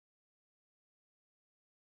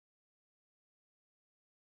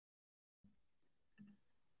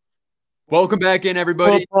Welcome back in,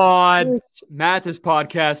 everybody. Pod. Mathis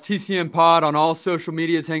Podcast, TCM Pod on all social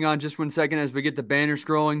medias. Hang on just 1 second as we get the banner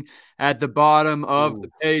scrolling at the bottom of the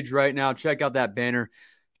page right now. Check out that banner.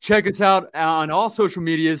 Check us out on all social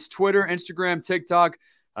medias, Twitter, Instagram, TikTok,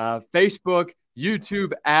 Facebook,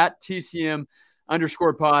 YouTube at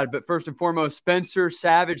TCM_pod. But first and foremost, Spencer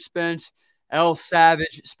Savage Spence, L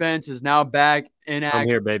Savage Spence is now back in action. I'm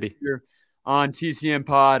here, baby. Here on TCM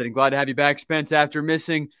Pod, and glad to have you back, Spence, after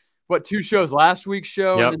missing two shows, last week's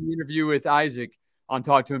show and then the interview with Isaac on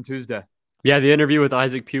Talk to Him Tuesday. Yeah, the interview with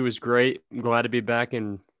Isaac Pugh was great. I'm glad to be back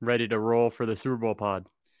and ready to roll for the Super Bowl pod.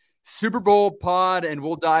 Super Bowl pod, and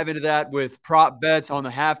we'll dive into that with prop bets on the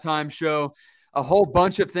halftime show. A whole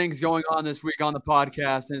bunch of things going on this week on the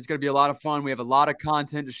podcast, and it's going to be a lot of fun. We have a lot of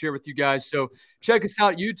content to share with you guys, so check us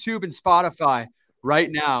out, YouTube and Spotify right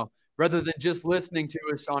now, rather than just listening to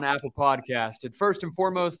us on Apple Podcast. And first and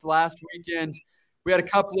foremost, last weekend, we had a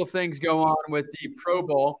couple of things go on with the Pro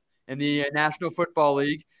Bowl and the National Football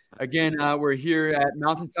League. Again, we're here at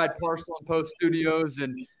Mountainside Parcel and Post Studios,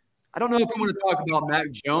 and I don't know if I want to talk about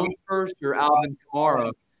Mac Jones first or Alvin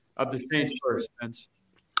Kamara of the Saints first, Spence.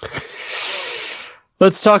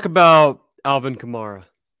 Let's talk about Alvin Kamara.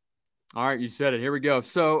 All right, you said it. Here we go.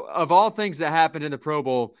 So, of all things that happened in the Pro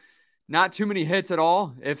Bowl, not too many hits at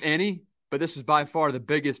all, if any, but this was by far the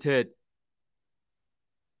biggest hit.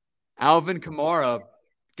 Alvin Kamara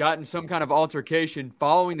got in some kind of altercation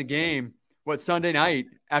following the game, Sunday night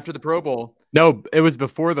after the Pro Bowl? No, it was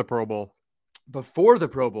before the Pro Bowl. Before the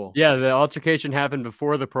Pro Bowl? Yeah, the altercation happened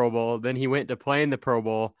before the Pro Bowl. Then he went to play in the Pro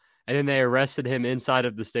Bowl, and then they arrested him inside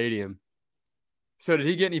of the stadium. So did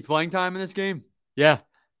he get any playing time in this game? Yeah.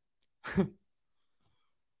 I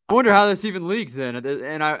wonder how this even leaked then.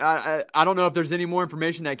 And I don't know if there's any more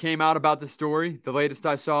information that came out about the story. The latest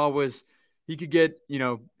I saw was he could get,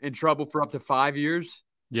 in trouble for up to 5 years.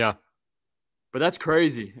 Yeah. But that's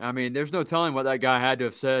crazy. I mean, there's no telling what that guy had to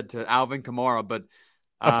have said to Alvin Kamara. But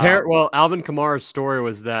Alvin Kamara's story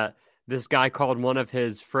was that this guy called one of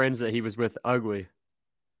his friends that he was with ugly.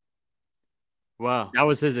 Wow. That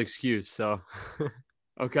was his excuse. So,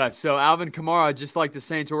 okay. So Alvin Kamara, just like the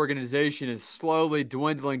Saints organization, is slowly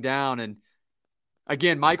dwindling down. And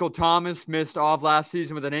again, Michael Thomas missed off last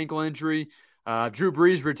season with an ankle injury. Drew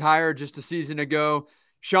Brees retired just a season ago.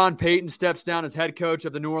 Sean Payton steps down as head coach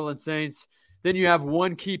of the New Orleans Saints. Then you have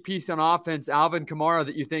one key piece on offense, Alvin Kamara,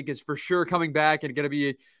 that you think is for sure coming back and going to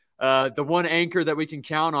be the one anchor that we can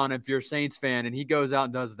count on if you're a Saints fan, and he goes out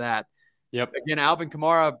and does that. Yep. Again, Alvin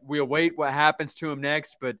Kamara, we await what happens to him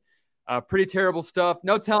next, but pretty terrible stuff.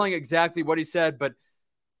 No telling exactly what he said, but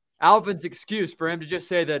Alvin's excuse for him to just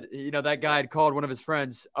say that, that guy had called one of his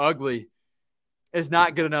friends ugly is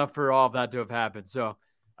not good enough for all of that to have happened. So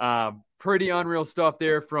pretty unreal stuff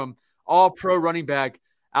there from all-pro running back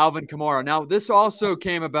Alvin Kamara. Now, this also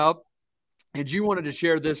came about, and you wanted to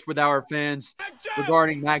share this with our fans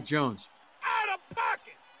regarding Mac Jones. Out of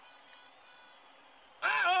pocket.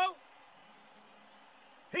 Uh-oh.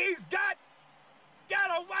 He's got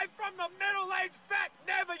away from the middle-aged fat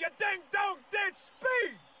never you ding-dong ditch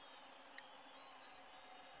speed.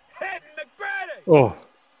 Heading the granny. Oh.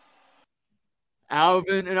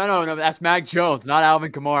 Alvin, no, that's Mac Jones, not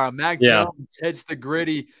Alvin Kamara. Mac Jones hits the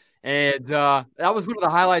gritty, and that was one of the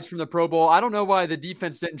highlights from the Pro Bowl. I don't know why the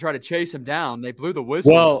defense didn't try to chase him down. They blew the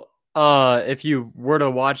whistle. Well, if you were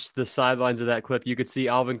to watch the sidelines of that clip, you could see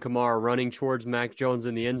Alvin Kamara running towards Mac Jones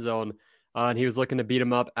in the end zone, and he was looking to beat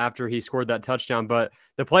him up after he scored that touchdown. But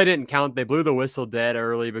the play didn't count. They blew the whistle dead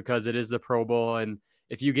early because it is the Pro Bowl, and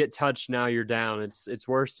if you get touched now, you're down. It's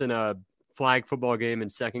worse than a flag football game in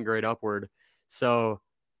second grade upward. So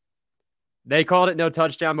they called it no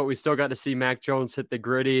touchdown, but we still got to see Mac Jones hit the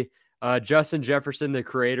gritty. Justin Jefferson, the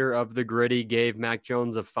creator of the gritty, gave Mac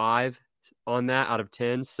Jones a 5 on that out of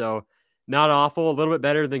 10. So not awful, a little bit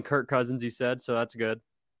better than Kirk Cousins, he said. So that's good.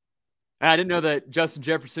 I didn't know that Justin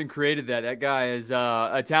Jefferson created that. That guy is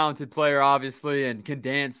a talented player, obviously, and can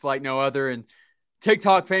dance like no other, and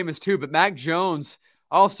TikTok famous too. But Mac Jones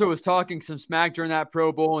also was talking some smack during that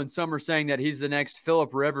Pro Bowl, and some are saying that he's the next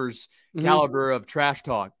Phillip Rivers caliber of trash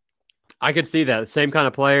talk. I could see that. Same kind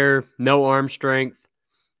of player, no arm strength,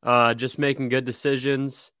 just making good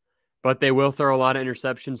decisions, but they will throw a lot of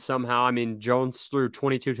interceptions somehow. I mean, Jones threw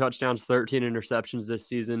 22 touchdowns, 13 interceptions this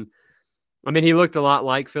season. I mean, he looked a lot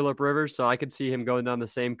like Phillip Rivers, so I could see him going down the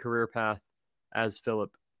same career path as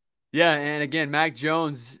Phillip. Yeah, and again, Mac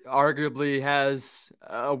Jones arguably has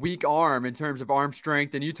a weak arm in terms of arm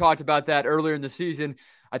strength, and you talked about that earlier in the season.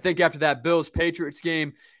 I think after that Bills-Patriots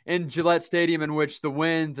game in Gillette Stadium, in which the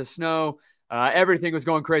wind, the snow, everything was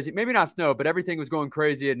going crazy. Maybe not snow, but everything was going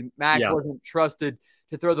crazy, and Mac wasn't trusted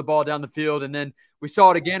to throw the ball down the field. And then we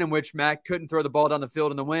saw it again in which Mac couldn't throw the ball down the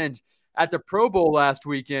field in the wind. At the Pro Bowl last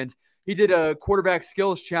weekend, he did a quarterback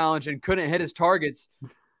skills challenge and couldn't hit his targets.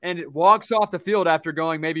 And it walks off the field after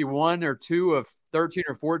going maybe 1 or 2 of 13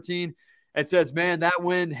 or 14. It says, man, that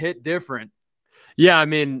wind hit different. Yeah, I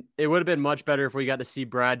mean, it would have been much better if we got to see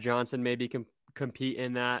Brad Johnson maybe compete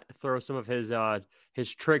in that, throw some of his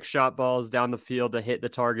trick shot balls down the field to hit the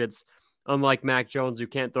targets, unlike Mac Jones, who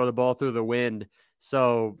can't throw the ball through the wind.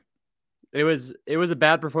 So it was a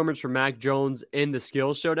bad performance for Mac Jones in the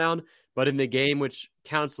skills showdown, but in the game, which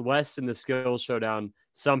counts less in the skills showdown,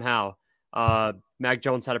 somehow Mac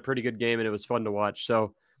Jones had a pretty good game and it was fun to watch.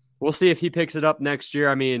 So we'll see if he picks it up next year.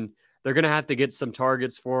 I mean, they're going to have to get some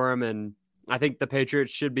targets for him, and I think the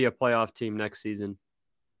Patriots should be a playoff team next season.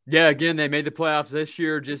 Yeah, again, they made the playoffs this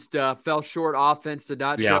year, just fell short. Offense did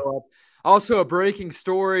not show up. Also, a breaking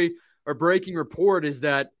story or breaking report is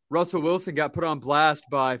that Russell Wilson got put on blast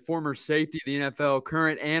by former safety of the NFL,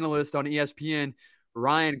 current analyst on ESPN,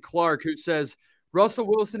 Ryan Clark, who says Russell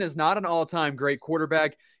Wilson is not an all-time great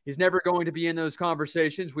quarterback. He's never going to be in those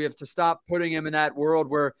conversations. We have to stop putting him in that world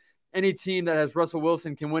where any team that has Russell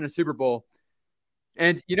Wilson can win a Super Bowl.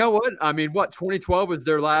 And you know what? I mean, 2012 was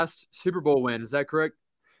their last Super Bowl win. Is that correct?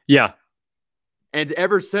 Yeah. And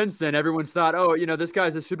ever since then, everyone's thought, oh, this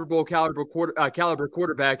guy's a Super Bowl caliber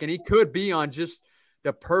quarterback, and he could be on just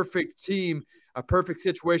the perfect team, a perfect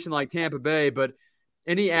situation like Tampa Bay. But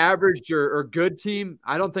any average or good team,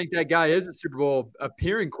 I don't think that guy is a Super Bowl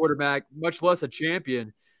appearing quarterback, much less a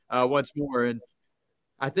champion once more. And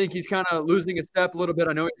I think he's kind of losing a step a little bit.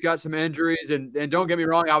 I know he's got some injuries, and don't get me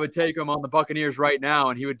wrong, I would take him on the Buccaneers right now,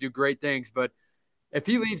 and he would do great things. But if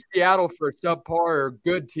he leaves Seattle for a subpar or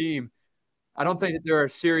good team, I don't think that they're a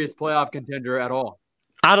serious playoff contender at all.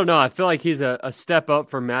 I don't know. I feel like he's a step up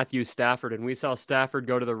from Matthew Stafford, and we saw Stafford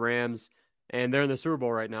go to the Rams, and they're in the Super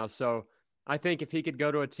Bowl right now. So I think if he could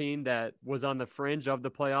go to a team that was on the fringe of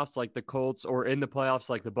the playoffs like the Colts, or in the playoffs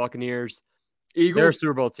like the Buccaneers, they're a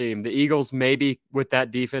Super Bowl team. The Eagles, maybe with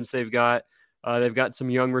that defense they've got some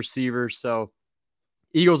young receivers. So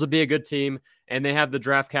Eagles would be a good team, and they have the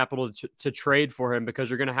draft capital to trade for him, because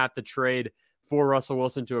you're going to have to trade for Russell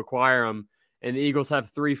Wilson to acquire him. And the Eagles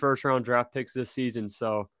have 3 first-round draft picks this season.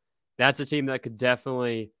 So that's a team that could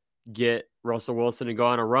definitely get Russell Wilson and go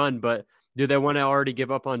on a run. But do they want to already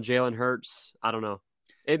give up on Jalen Hurts? I don't know.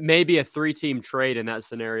 It may be a 3-team trade in that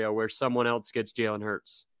scenario where someone else gets Jalen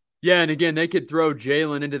Hurts. Yeah, and again, they could throw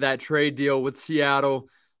Jalen into that trade deal with Seattle.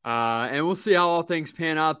 And we'll see how all things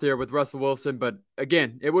pan out there with Russell Wilson. But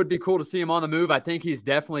again, it would be cool to see him on the move. I think he's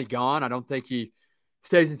definitely gone. I don't think he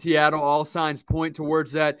stays in Seattle. All signs point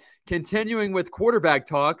towards that. Continuing with quarterback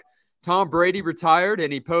talk, Tom Brady retired,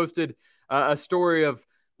 and he posted a story of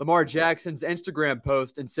Lamar Jackson's Instagram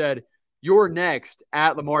post and said, "You're next,"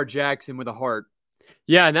 at Lamar Jackson with a heart.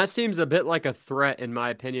 Yeah, and that seems a bit like a threat in my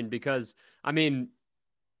opinion, because, I mean,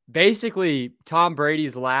 basically Tom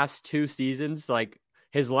Brady's last 2 seasons, like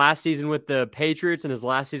his last season with the Patriots and his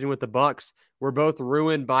last season with the Bucs, were both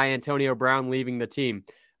ruined by Antonio Brown leaving the team.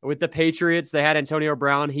 With the Patriots, they had Antonio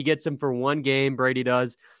Brown. He gets him for 1 game, Brady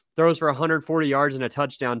does, throws for 140 yards and a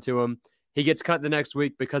touchdown to him. He gets cut the next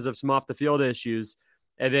week because of some off-the-field issues.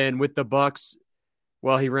 And then with the Bucs,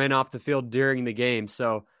 well, he ran off the field during the game.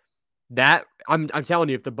 So that I'm telling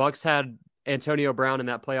you, if the Bucs had Antonio Brown in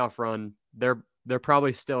that playoff run, they're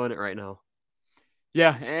probably still in it right now.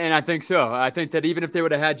 Yeah, and I think so. I think that even if they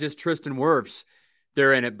would have had just Tristan Wirfs,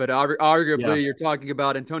 they're in it. But arguably, You're talking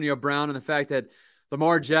about Antonio Brown and the fact that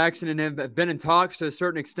Lamar Jackson and him have been in talks to a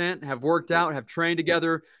certain extent, have worked out, have trained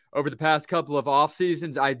together over the past couple of off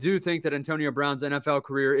seasons. I do think that Antonio Brown's NFL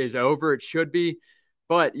career is over. It should be,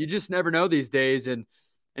 but you just never know these days. And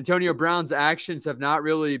Antonio Brown's actions have not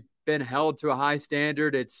really been held to a high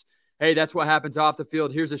standard. It's, hey, that's what happens off the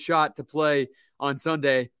field. Here's a shot to play on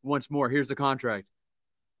Sunday once more. Here's the contract.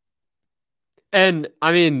 And,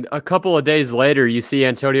 I mean, a couple of days later, you see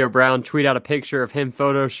Antonio Brown tweet out a picture of him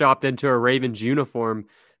photoshopped into a Ravens uniform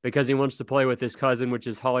because he wants to play with his cousin, which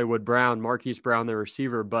is Hollywood Brown, Marquise Brown, the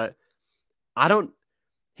receiver. But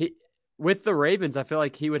with the Ravens, I feel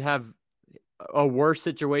like he would have a worse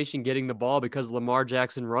situation getting the ball because Lamar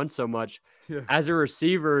Jackson runs so much. Yeah. As a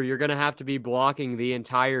receiver, you're going to have to be blocking the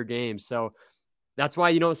entire game. So that's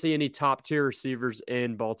why you don't see any top-tier receivers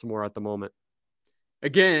in Baltimore at the moment.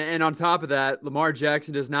 Again, and on top of that, Lamar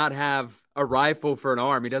Jackson does not have a rifle for an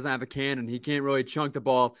arm. He doesn't have a cannon. He can't really chunk the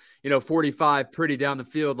ball, 45 pretty down the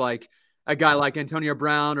field like a guy like Antonio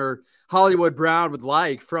Brown or Hollywood Brown would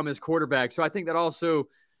like from his quarterback. So I think that also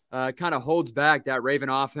kind of holds back that Raven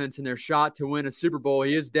offense and their shot to win a Super Bowl.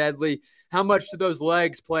 He is deadly. How much do those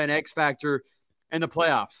legs play an X factor in the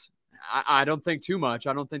playoffs? I don't think too much.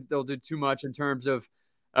 I don't think they'll do too much in terms of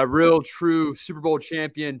a real, true Super Bowl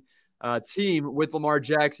champion team with Lamar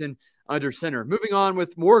Jackson under center. Moving on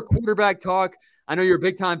with more quarterback talk. I know you're a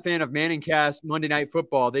big-time fan of ManningCast Monday Night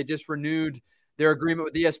Football. They just renewed their agreement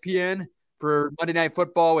with ESPN for Monday Night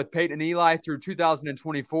Football with Peyton and Eli through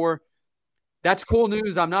 2024. That's cool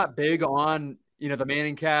news. I'm not big on, the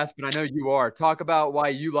ManningCast, but I know you are. Talk about why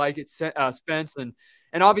you like it, Spence.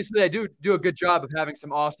 And obviously they do a good job of having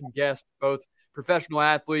some awesome guests, both professional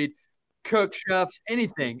athlete, cook, chefs,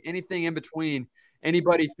 anything in between.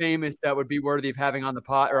 Anybody famous that would be worthy of having on the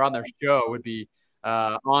pod or on their show would be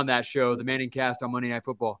on that show, the ManningCast on Monday Night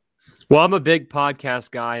Football. Well, I'm a big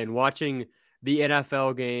podcast guy, and watching the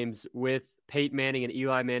NFL games with Peyton Manning and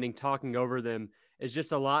Eli Manning talking over them is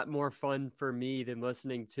just a lot more fun for me than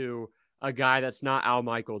listening to a guy that's not Al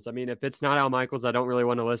Michaels. I mean, if it's not Al Michaels, I don't really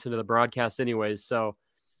want to listen to the broadcast anyways. So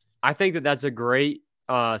I think that that's a great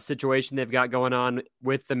situation they've got going on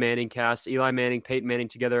with the ManningCast. Eli Manning, Peyton Manning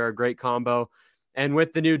together are a great combo. And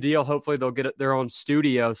with the new deal, hopefully they'll get their own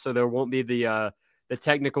studio, so there won't be the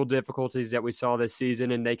technical difficulties that we saw this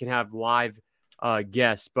season, and they can have live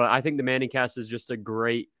guests. But I think the ManningCast is just a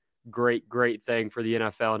great thing for the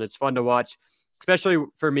NFL, and it's fun to watch, especially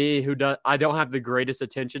for me I don't have the greatest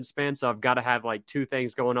attention span, so I've got to have like two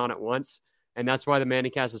things going on at once, and that's why the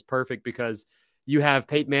ManningCast is perfect, because you have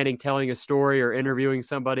Peyton Manning telling a story or interviewing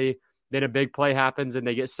somebody, then a big play happens and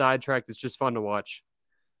they get sidetracked. It's just fun to watch.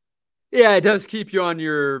 Yeah, it does keep you on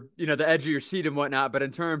your, the edge of your seat and whatnot. But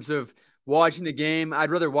in terms of watching the game,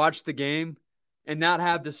 I'd rather watch the game and not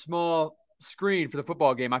have the small screen for the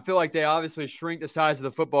football game. I feel like they obviously shrink the size of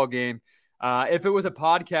the football game. If it was a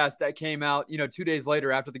podcast that came out, 2 days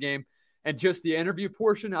later after the game and just the interview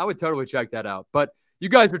portion, I would totally check that out. But you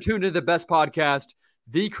guys are tuned into the best podcast,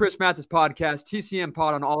 the Chris Mathis Podcast, TCM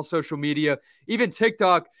Pod on all social media, even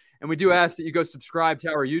TikTok. And we do ask that you go subscribe to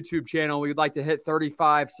our YouTube channel. We would like to hit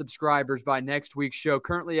 35 subscribers by next week's show,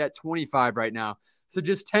 currently at 25 right now. So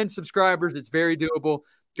just 10 subscribers. It's very doable.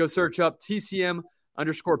 Go search up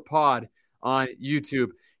TCM_pod on YouTube.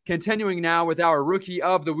 Continuing now with our Rookie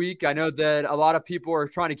of the Week. I know that a lot of people are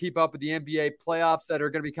trying to keep up with the NBA playoffs that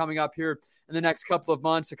are going to be coming up here in the next couple of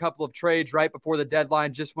months. A couple of trades right before the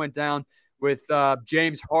deadline just went down with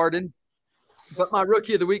James Harden. But my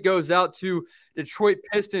Rookie of the Week goes out to Detroit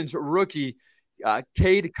Pistons rookie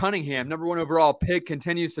Cade Cunningham, number 1 overall pick,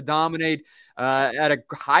 continues to dominate at a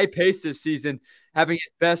high pace this season, having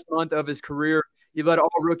his best month of his career. He led all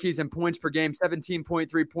rookies in points per game,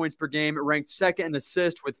 17.3 points per game, ranked second in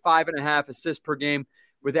assists with 5.5 assists per game,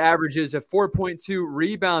 with averages of 4.2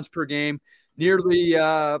 rebounds per game, nearly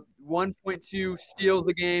 1.2 steals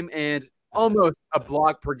a game, and almost a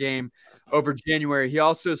block per game over January. He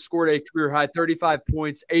also scored a career-high 35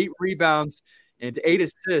 points, 8 rebounds, and 8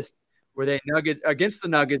 assists against the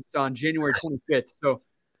Nuggets on January 25th. So,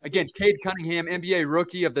 again, Cade Cunningham, NBA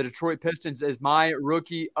Rookie of the Detroit Pistons, is my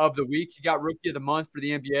Rookie of the Week. He got Rookie of the Month for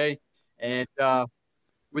the NBA. And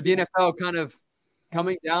with the NFL kind of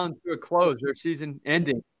coming down to a close, their season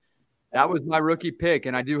ending, that was my rookie pick.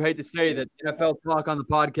 And I do hate to say that NFL talk on the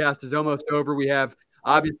podcast is almost over. We have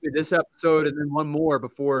obviously this episode and then one more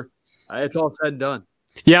before it's all said and done.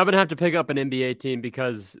 Yeah, I'm going to have to pick up an NBA team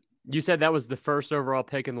because you said that was the first overall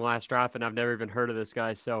pick in the last draft, and I've never even heard of this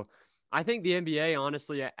guy. So I think the NBA,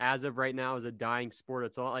 honestly, as of right now, is a dying sport.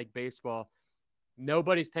 It's a lot like baseball.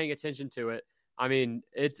 Nobody's paying attention to it. I mean,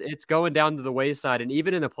 it's going down to the wayside. And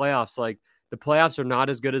even in the playoffs, like the playoffs are not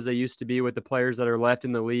as good as they used to be with the players that are left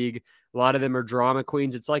in the league. A lot of them are drama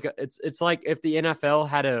queens. It's like if the NFL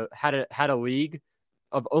had a league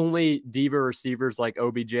of only diva receivers like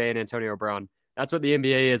OBJ and Antonio Brown. That's what the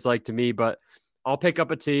NBA is like to me, but I'll pick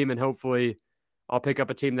up a team and hopefully I'll pick up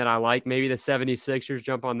a team that I like. Maybe the 76ers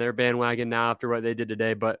jump on their bandwagon now after what they did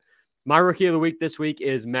today, but my Rookie of the Week this week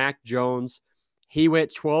is Mac Jones. He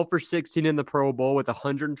went 12 for 16 in the Pro Bowl with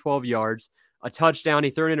 112 yards, a touchdown. He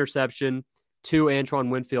threw an interception to Antoine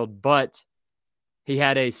Winfield, but he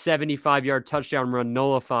had a 75-yard touchdown run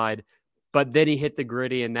nullified, but then he hit the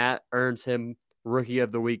gritty, and that earns him Rookie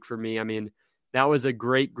of the Week for me. I mean, that was a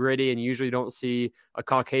great gritty, and usually don't see a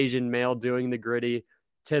Caucasian male doing the gritty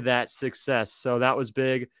to that success. So that was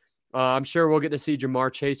big. I'm sure we'll get to see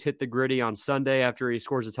Jamar Chase hit the gritty on Sunday after he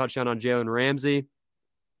scores a touchdown on Jalen Ramsey.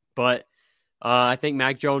 But I think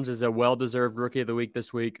Mac Jones is a well-deserved Rookie of the Week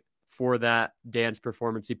this week for that dance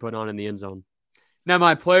performance he put on in the end zone. Now,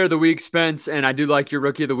 my player of the week, Spence, and I do like your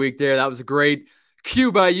rookie of the week there. That was a great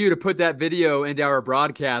cue by you to put that video into our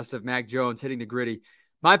broadcast of Mac Jones hitting the gritty.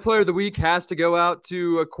 My player of the week has to go out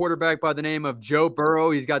to a quarterback by the name of Joe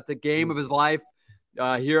Burrow. He's got the game of his life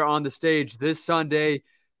here on the stage this Sunday.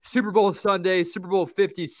 Super Bowl Sunday, Super Bowl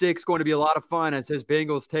 56, going to be a lot of fun as his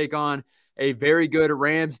Bengals take on a very good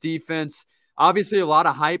Rams defense. Obviously, a lot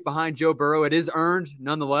of hype behind Joe Burrow. It is earned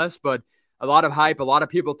nonetheless, but a lot of hype. A lot of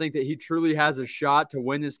people think that he truly has a shot to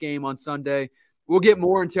win this game on Sunday. We'll get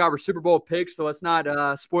more into our Super Bowl picks, so let's not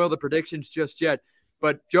spoil the predictions just yet.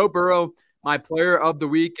 But Joe Burrow, my player of the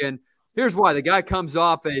week, and here's why. The guy comes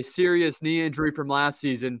off a serious knee injury from last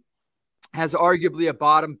season, has arguably a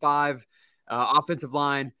bottom 5 offensive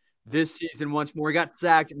line this season once more. He got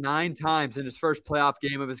sacked 9 times in his first playoff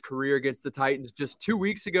game of his career against the Titans just 2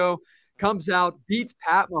 weeks ago. Comes out, beats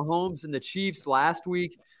Pat Mahomes and the Chiefs last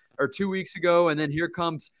week or 2 weeks ago, and then here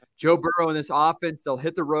comes Joe Burrow in this offense. They'll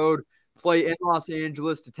hit the road, play in Los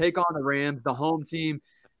Angeles to take on the Rams, the home team,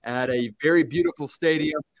 at a very beautiful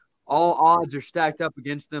stadium. All odds are stacked up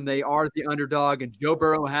against them. They are the underdog, and Joe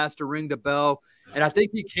Burrow has to ring the bell. And I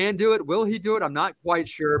think he can do it. Will he do it? I'm not quite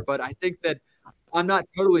sure, but I think that I'm not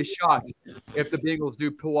totally shocked if the Bengals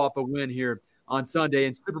do pull off a win here on Sunday.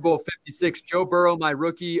 In Super Bowl 56, Joe Burrow, my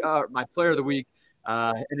player of the week,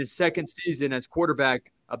 in his second season as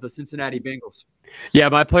quarterback of the Cincinnati Bengals. Yeah,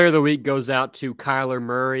 my player of the week goes out to Kyler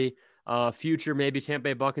Murray, future maybe Tampa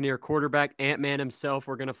Bay Buccaneer quarterback, Ant-Man himself.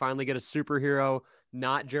 We're going to finally get a superhero,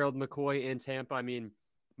 not Gerald McCoy in Tampa. I mean,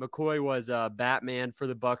 McCoy was Batman for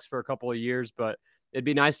the Bucs for a couple of years, but it'd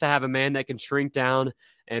be nice to have a man that can shrink down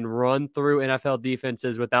and run through NFL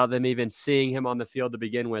defenses without them even seeing him on the field to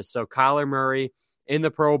begin with. So Kyler Murray in the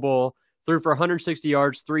Pro Bowl, threw for 160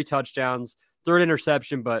 yards, 3 touchdowns, threw an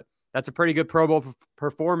interception, but that's a pretty good Pro Bowl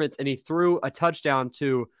performance, and he threw a touchdown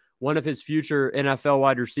to one of his future NFL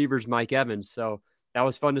wide receivers, Mike Evans. So that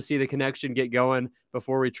was fun to see the connection get going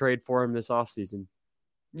before we trade for him this offseason.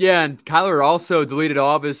 Yeah, and Kyler also deleted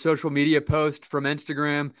all of his social media posts from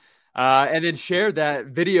Instagram and then shared that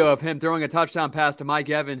video of him throwing a touchdown pass to Mike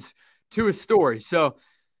Evans to his story. So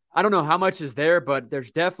I don't know how much is there, but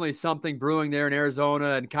there's definitely something brewing there in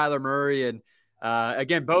Arizona and Kyler Murray. And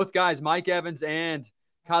again, both guys, Mike Evans and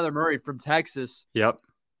Kyler Murray from Texas. Yep.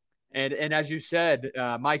 And as you said,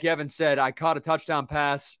 Mike Evans said, I caught a touchdown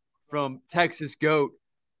pass from Texas GOAT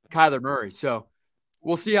Kyler Murray. So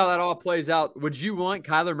we'll see how that all plays out. Would you want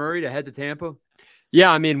Kyler Murray to head to Tampa? Yeah,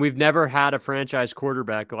 I mean, we've never had a franchise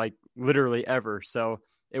quarterback, like literally ever. So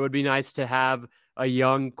it would be nice to have a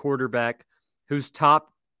young quarterback who's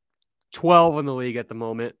top 12 in the league at the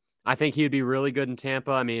moment. I think he'd be really good in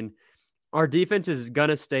Tampa. I mean, our defense is going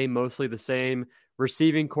to stay mostly the same.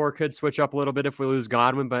 Receiving core could switch up a little bit if we lose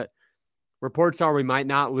Godwin, but reports are we might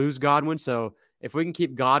not lose Godwin. So if we can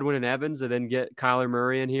keep Godwin and Evans and then get Kyler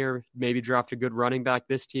Murray in here, maybe draft a good running back,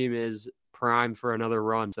 this team is primed for another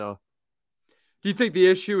run. So do you think the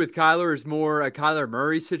issue with Kyler is more a Kyler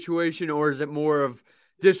Murray situation, or is it more of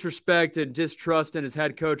disrespect and distrust in his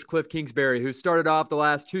head coach, Cliff Kingsbury, who started off the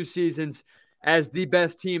last 2 seasons as the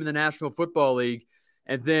best team in the National Football League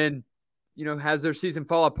and then, has their season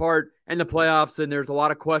fall apart in the playoffs, and there's a lot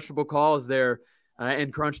of questionable calls there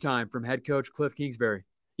in crunch time from head coach Cliff Kingsbury?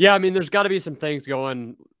 Yeah, I mean, there's got to be some things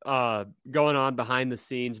going on behind the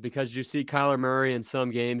scenes, because you see Kyler Murray in some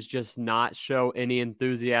games just not show any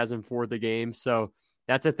enthusiasm for the game. So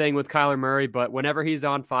that's a thing with Kyler Murray. But whenever he's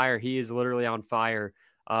on fire, he is literally on fire,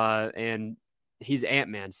 and he's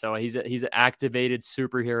Ant-Man. So he's an activated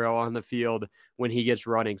superhero on the field when he gets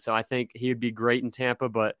running. So I think he would be great in Tampa,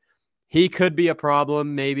 but he could be a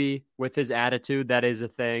problem maybe with his attitude. That is a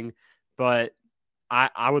thing, but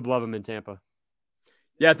I would love him in Tampa.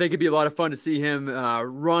 Yeah, I think it'd be a lot of fun to see him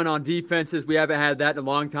run on defenses. We haven't had that in a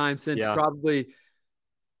long time since probably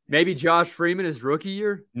maybe Josh Freeman his rookie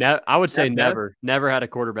year. I would say never had a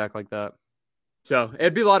quarterback like that. So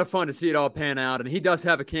it'd be a lot of fun to see it all pan out. And he does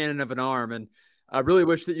have a cannon of an arm. And I really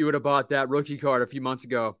wish that you would have bought that rookie card a few months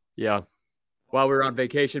ago. Yeah. While we were on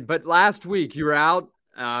vacation. But last week you were out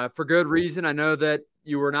for good reason. I know that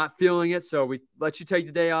you were not feeling it, so we let you take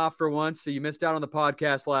the day off for once. So you missed out on the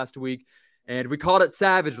podcast last week. And we called it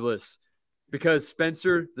Savageless because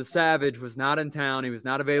Spencer the Savage was not in town. He was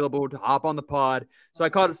not available to hop on the pod. So I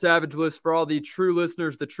called it Savageless for all the true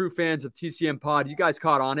listeners, the true fans of TCM Pod. You guys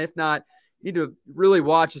caught on. If not, you need to really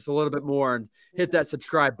watch us a little bit more and hit that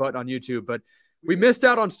subscribe button on YouTube. But we missed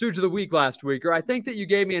out on Stooge of the Week last week, or I think that you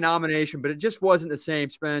gave me a nomination, but it just wasn't the same,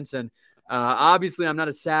 Spence. And obviously I'm not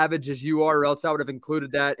as savage as you are, or else I would have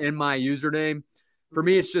included that in my username. For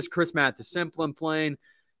me, it's just Chris Mathis, simple and plain.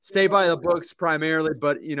 stay by the books primarily,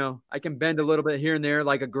 but, I can bend a little bit here and there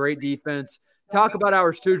like a great defense. Talk about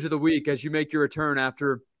our Stooge of the Week as you make your return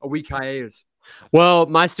after a week hiatus. Well,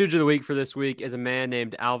 my Stooge of the Week for this week is a man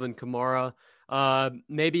named Alvin Kamara,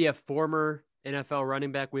 maybe a former NFL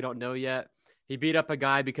running back. We don't know yet. He beat up a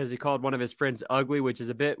guy because he called one of his friends ugly, which is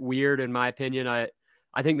a bit weird in my opinion. I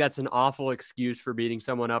think that's an awful excuse for beating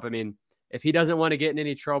someone up. I mean, if he doesn't want to get in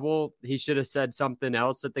any trouble, he should have said something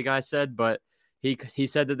else that the guy said, but he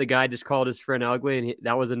said that the guy just called his friend ugly, and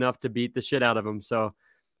that was enough to beat the shit out of him. So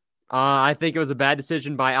I think it was a bad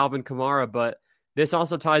decision by Alvin Kamara, but this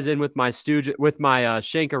also ties in with my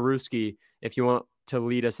Shankarooski, if you want to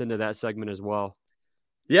lead us into that segment as well.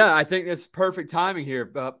 Yeah, I think that's perfect timing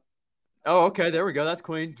here. Okay, there we go. That's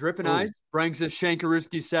clean. Dripping Ice brings us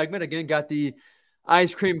Shankarooski segment. Again, got the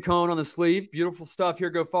ice cream cone on the sleeve. Beautiful stuff here.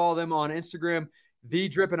 Go follow them on Instagram, the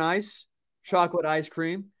Dripping Ice, chocolate ice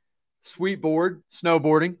cream, sweet board,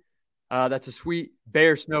 snowboarding. That's a sweet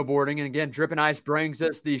bear snowboarding. And again, Dripping Ice brings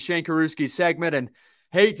us the Shankarooski segment. And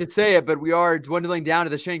hate to say it, but we are dwindling down to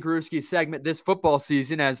the Shankarooski segment this football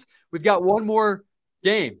season as we've got one more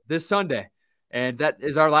game this Sunday. And that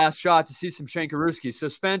is our last shot to see some Shankarooski. So,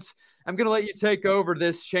 Spence, I'm going to let you take over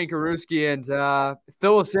this Shankarooski and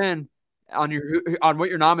fill us in on what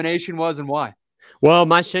your nomination was and why. Well,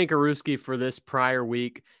 my Shankarooski for this prior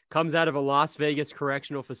week comes out of a Las Vegas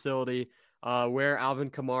correctional facility where Alvin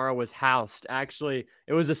Kamara was housed. Actually,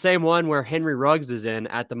 it was the same one where Henry Ruggs is in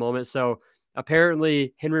at the moment. So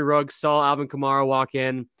apparently Henry Ruggs saw Alvin Kamara walk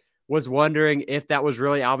in, was wondering if that was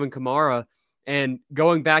really Alvin Kamara. And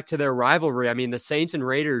going back to their rivalry, I mean, the Saints and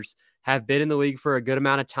Raiders have been in the league for a good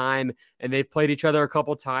amount of time, and they've played each other a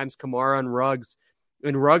couple times, Kamara and Ruggs.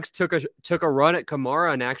 And Ruggs took a run at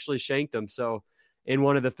Kamara and actually shanked him. So in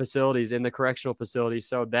one of the facilities, in the correctional facility.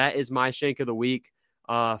 So that is my shank of the week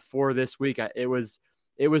for this week. It was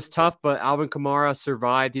tough, but Alvin Kamara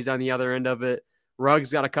survived. He's on the other end of it.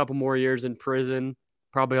 Ruggs got a couple more years in prison,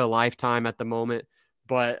 probably a lifetime at the moment.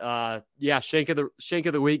 But shank of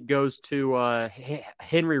the week goes to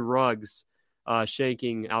Henry Ruggs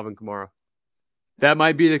shanking Alvin Kamara. That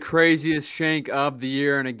might be the craziest shank of the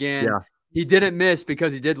year. And again, he didn't miss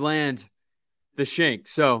because he did land the shank.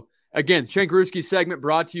 So again, Shankarooski segment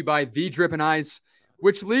brought to you by The Drippin' Ice,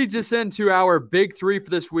 which leads us into our big three for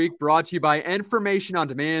this week, brought to you by Information on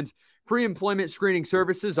Demand, pre-employment screening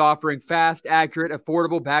services offering fast, accurate,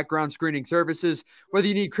 affordable background screening services. Whether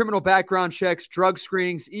you need criminal background checks, drug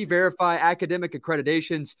screenings, E-Verify, academic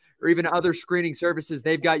accreditations, or even other screening services,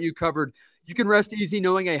 they've got you covered. You can rest easy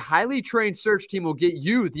knowing a highly trained search team will get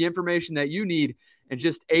you the information that you need in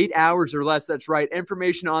just 8 hours or less. That's right,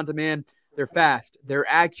 Information on Demand. They're fast, they're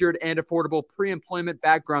accurate, and affordable pre-employment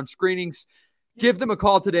background screenings. Give them a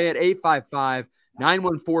call today at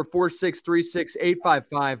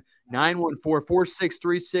 855-914-4636,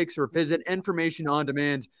 855-914-4636, or visit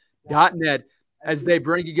informationondemand.net as they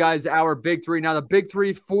bring you guys our big three. Now, the big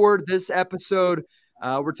three for this episode,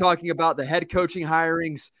 we're talking about the head coaching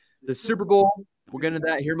hirings, the Super Bowl. We'll get into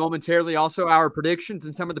that here momentarily. Also, our predictions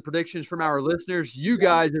and some of the predictions from our listeners. You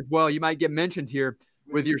guys as well, you might get mentioned here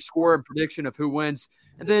with your score and prediction of who wins.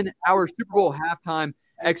 And then our Super Bowl halftime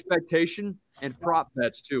expectation and prop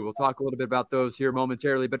bets too. We'll talk a little bit about those here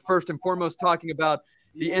momentarily. But first and foremost, talking about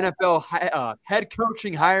the NFL head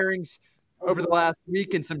coaching hirings over the last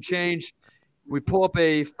week and some change. We pull up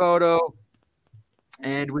a photo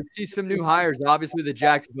and we see some new hires. Obviously, the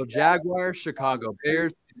Jacksonville Jaguars, Chicago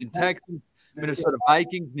Bears, Houston Texans, Minnesota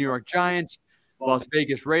Vikings, New York Giants, Las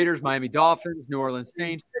Vegas Raiders, Miami Dolphins, New Orleans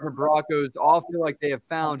Saints, Denver Broncos all feel like they have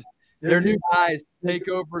found their new guys to take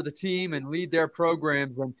over the team and lead their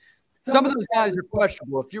programs. And some of those guys are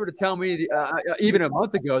questionable. If you were to tell me even a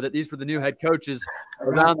month ago that these were the new head coaches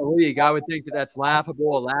around the league, I would think that that's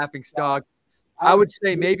laughable, a laughing stock. I would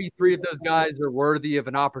say maybe 3 of those guys are worthy of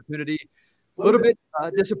an opportunity. A little bit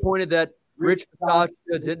disappointed that Rich Bisaccia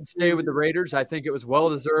didn't stay with the Raiders. I think it was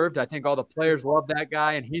well-deserved. I think all the players love that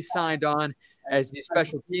guy, and he signed on as the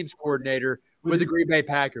special teams coordinator with the Green Bay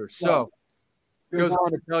Packers. So it goes on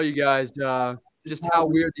to tell you guys just how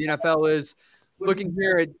weird the NFL is. Looking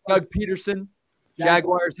here at Doug Peterson,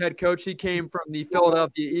 Jaguars head coach. He came from the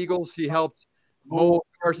Philadelphia Eagles. He helped mold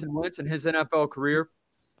Carson Wentz in his NFL career.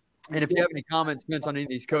 And if you have any comments, Vince, on any of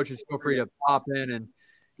these coaches, feel free to pop in and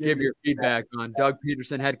give your feedback on Doug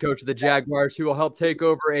Peterson, head coach of the Jaguars, who will help take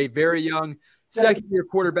over a very young second-year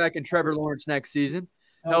quarterback in Trevor Lawrence next season.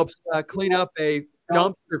 Helps clean up a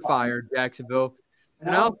dumpster fire in Jacksonville. And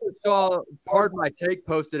I also saw Pardon My Take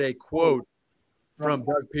posted a quote from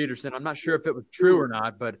Doug Peterson. I'm not sure if it was true or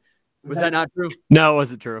not, but Was that not true? No, it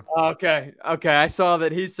wasn't true. Okay. I saw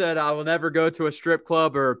that he said, I will never go to a strip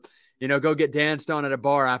club or, go get danced on at a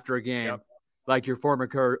bar after a game, like your former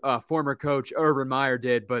coach Urban Meyer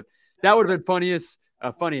did. But that would have been funniest.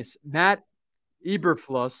 Matt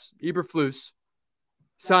Eberflus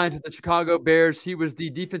signed to the Chicago Bears. He was the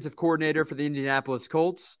defensive coordinator for the Indianapolis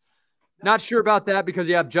Colts. Not sure about that because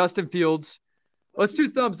you have Justin Fields. Let's do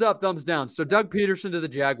thumbs up, thumbs down. So Doug Peterson to the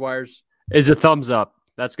Jaguars. Is a thumbs up.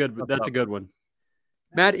 That's good. That's a good one.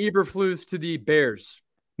 Matt Eberflus to the Bears.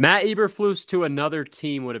 Matt Eberflus to another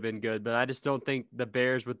team would have been good, but I just don't think the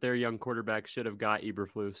Bears with their young quarterback should have got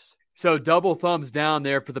Eberflus. So double thumbs down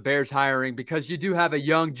there for the Bears hiring because you do have a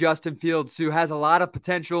young Justin Fields who has a lot of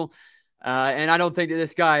potential, and I don't think that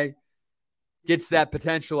this guy gets that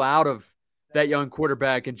potential out of that young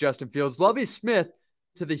quarterback in Justin Fields. Lovie Smith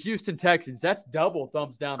to the Houston Texans. That's double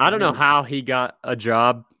thumbs down. I don't know how he got a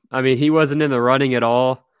job. I mean, he wasn't in the running at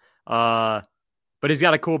all, but he's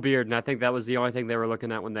got a cool beard, and I think that was the only thing they were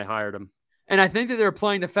looking at when they hired him. And I think that they're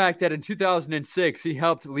playing the fact that in 2006, he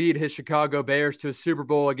helped lead his Chicago Bears to a Super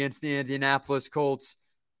Bowl against the Indianapolis Colts.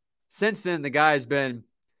 Since then, the guy has been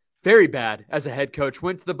very bad as a head coach.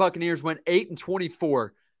 Went to the Buccaneers, went 8-24.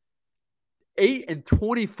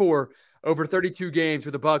 8-24 over 32 games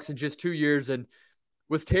with the Bucs in just 2 years and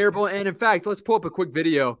was terrible. And in fact, let's pull up a quick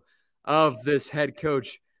video of this head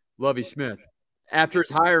coach, Lovie Smith, after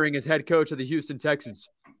his hiring as head coach of the Houston Texans.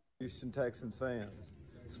 Houston Texans fans,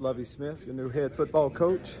 it's Lovie Smith, your new head football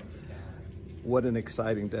coach. What an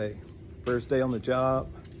exciting day. First day on the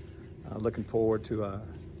job. Looking forward to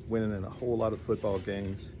winning in a whole lot of football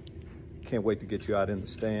games. Can't wait to get you out in the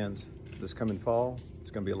stands this coming fall.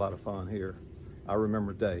 It's going to be a lot of fun here. I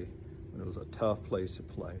remember a day when it was a tough place to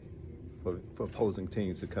play for opposing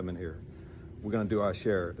teams to come in here. We're going to do our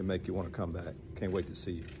share to make you want to come back. Can't wait to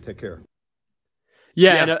see you. Take care.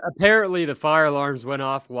 Yeah, and apparently the fire alarms went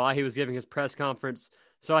off while he was giving his press conference.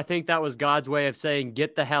 So I think that was God's way of saying,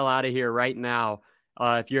 get the hell out of here right now.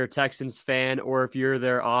 If you're a Texans fan or if you're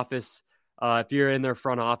their office, if you're in their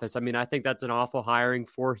front office. I mean, I think that's an awful hiring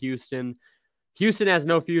for Houston. Houston has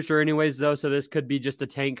no future anyways, though, so this could be just a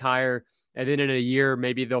tank hire. And then in a year,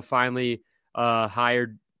 maybe they'll finally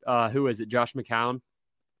hire, who is it, Josh McCown?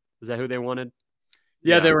 Is that who they wanted?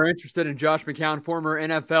 Yeah, they were interested in Josh McCown, former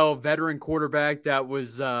NFL veteran quarterback that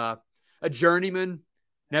was a journeyman,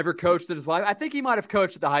 never coached in his life. I think he might have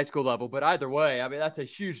coached at the high school level, but either way, I mean, that's a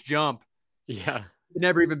huge jump. Yeah.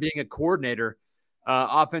 Never even being a coordinator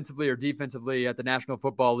offensively or defensively at the National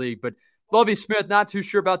Football League. But Lovie Smith, not too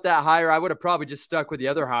sure about that hire. I would have probably just stuck with the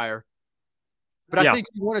other hire. But I think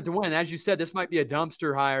he wanted to win. As you said, this might be a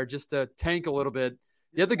dumpster hire just to tank a little bit.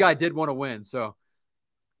 The other guy did want to win, so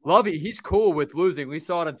Lovie, he's cool with losing. We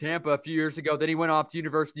saw it in Tampa a few years ago. Then he went off to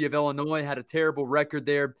University of Illinois, had a terrible record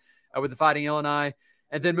there with the Fighting Illini.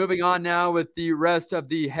 And then moving on now with the rest of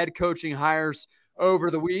the head coaching hires over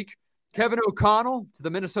the week. Kevin O'Connell to the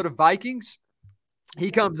Minnesota Vikings. He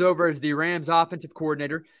comes over as the Rams offensive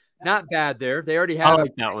coordinator. Not bad there. They already have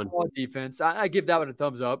that one. Defense. I give that one a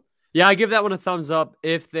thumbs up. Yeah, I give that one a thumbs up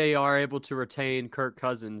if they are able to retain Kirk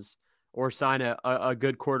Cousins or sign a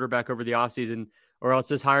good quarterback over the offseason. Or else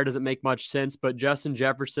this hire doesn't make much sense. But Justin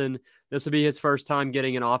Jefferson, this will be his first time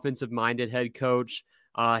getting an offensive-minded head coach.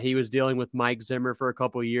 He was dealing with Mike Zimmer for a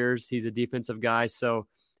couple of years. He's a defensive guy. So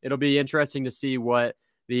it'll be interesting to see what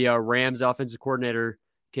the Rams offensive coordinator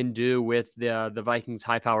can do with the Vikings'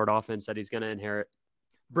 high-powered offense that he's going to inherit.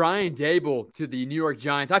 Brian Daboll to the New York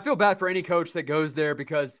Giants. I feel bad for any coach that goes there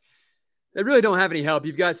because they really don't have any help.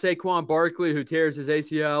 You've got Saquon Barkley who tears his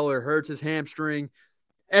ACL or hurts his hamstring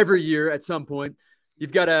every year at some point.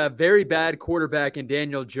 You've got a very bad quarterback in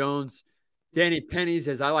Daniel Jones, Danny Pennies,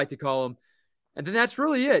 as I like to call him. And then that's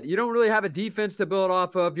really it. You don't really have a defense to build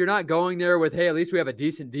off of. You're not going there with, hey, at least we have a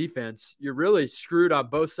decent defense. You're really screwed on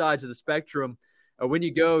both sides of the spectrum when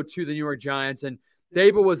you go to the New York Giants. And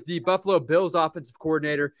Daboll was the Buffalo Bills offensive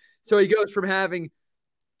coordinator. So he goes from having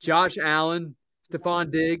Josh Allen, Stephon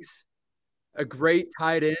Diggs, a great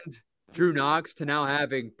tight end, Drew Knox, to now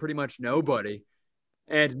having pretty much nobody.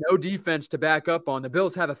 And no defense to back up on. The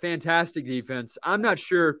Bills have a fantastic defense. I'm not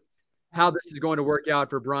sure how this is going to work out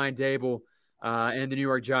for Brian Daboll and the New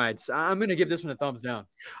York Giants. I'm going to give this one a thumbs down.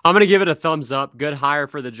 I'm going to give it a thumbs up. Good hire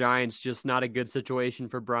for the Giants, just not a good situation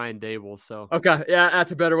for Brian Daboll. So okay, yeah,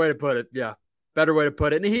 that's a better way to put it. Yeah, better way to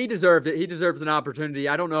put it. And he deserved it. He deserves an opportunity.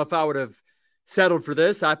 I don't know if I would have settled for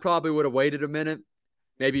this. I probably would have waited a minute,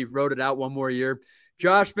 maybe wrote it out one more year.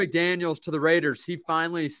 Josh McDaniels to the Raiders. He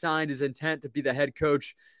finally signed his intent to be the head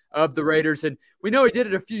coach of the Raiders. And we know he did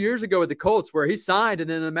it a few years ago with the Colts where he signed and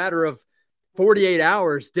then in a matter of 48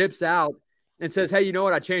 hours dips out and says, hey, you know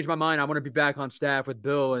what? I changed my mind. I want to be back on staff with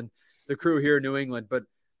Bill and the crew here in New England. But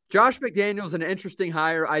Josh McDaniels, an interesting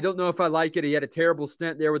hire. I don't know if I like it. He had a terrible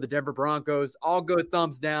stint there with the Denver Broncos. I'll go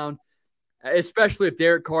thumbs down, especially if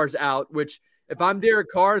Derek Carr's out, which if I'm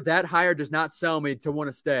Derek Carr, that hire does not sell me to want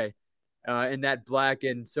to stay in that black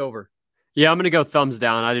and silver. Yeah, I'm going to go thumbs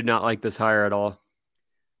down. I did not like this hire at all.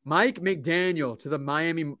 Mike McDaniel to the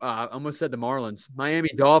Miami, almost said the Marlins, Miami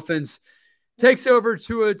Dolphins, takes over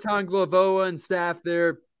Tua Tagovailoa and staff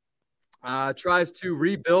there, tries to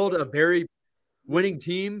rebuild a very winning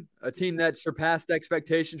team, a team that surpassed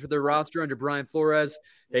expectations with their roster under Brian Flores.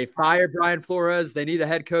 They fired Brian Flores. They need a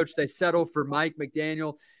head coach. They settled for Mike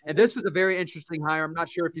McDaniel. And this was a very interesting hire. I'm not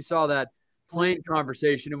sure if you saw that plane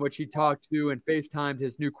conversation in which he talked to and FaceTimed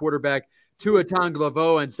his new quarterback, Tua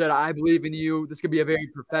Tagovailoa, and said, I believe in you. This could be a very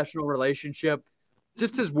professional relationship.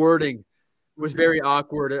 Just his wording was very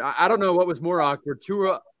awkward. I don't know what was more awkward,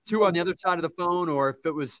 Tua on the other side of the phone or if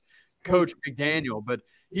it was Coach McDaniel. But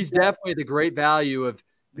he's definitely the great value of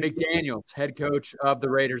McDaniels, head coach of the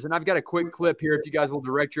Raiders. And I've got a quick clip here if you guys will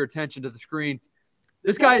direct your attention to the screen.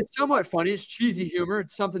 This guy is somewhat funny. It's cheesy humor.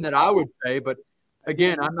 It's something that I would say. But,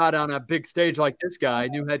 again, I'm not on a big stage like this guy,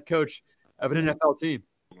 new head coach of an NFL team.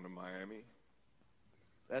 To Miami.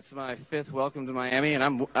 That's my 5th welcome to Miami,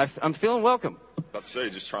 and I'm feeling welcome. About to say,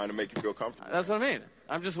 just trying to make you feel comfortable. That's what I mean.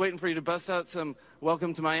 I'm just waiting for you to bust out some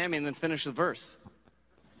welcome to Miami and then finish the verse.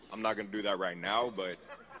 I'm not going to do that right now, but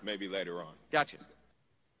maybe later on. Gotcha.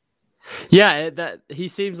 Yeah, he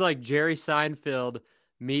seems like Jerry Seinfeld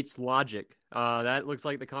meets Logic. That looks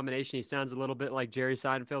like the combination. He sounds a little bit like Jerry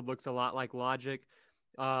Seinfeld, looks a lot like Logic.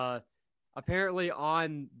 Apparently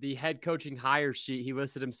on the head coaching hire sheet, he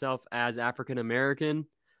listed himself as African-American.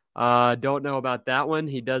 Don't know about that one.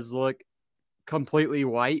 He does look completely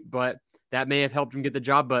white, but that may have helped him get the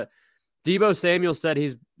job. But Deebo Samuel said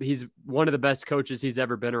he's one of the best coaches he's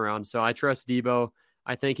ever been around. So I trust Deebo.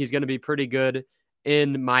 I think he's going to be pretty good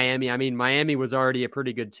in Miami. I mean, Miami was already a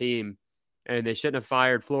pretty good team, and they shouldn't have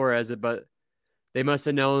fired Flores, but they must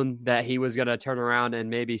have known that he was going to turn around and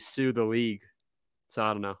maybe sue the league. So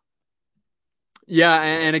I don't know. Yeah,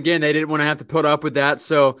 and again, they didn't want to have to put up with that.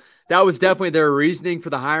 So that was definitely their reasoning for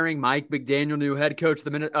the hiring. Mike McDaniel, new head coach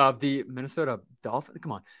of the Minnesota Dolphins.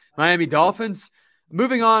 Come on, Miami Dolphins.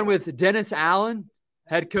 Moving on with Dennis Allen,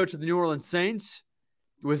 head coach of the New Orleans Saints,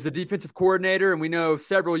 was the defensive coordinator. And we know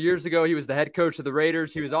several years ago he was the head coach of the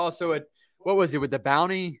Raiders. He was also at, what was it, with the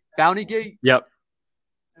Bounty Gate? Yep.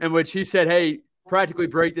 In which he said, hey, practically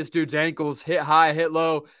break this dude's ankles, hit high, hit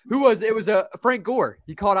low. It was Frank Gore.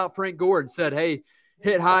 He called out Frank Gore and said, hey,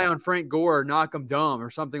 hit high on Frank Gore, knock him dumb, or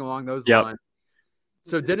something along those lines.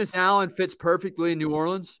 So Dennis Allen fits perfectly in New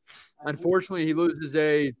Orleans. Unfortunately, he loses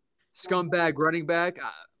a scumbag running back.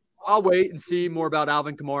 I'll wait and see more about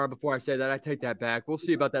Alvin Kamara before I say that. I take that back. We'll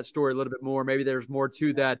see about that story a little bit more. Maybe there's more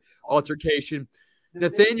to that altercation.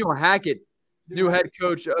 Nathaniel Hackett, new head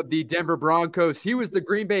coach of the Denver Broncos. He was the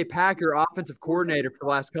Green Bay Packer offensive coordinator for the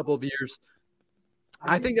last couple of years.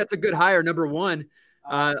 I think that's a good hire. Number one,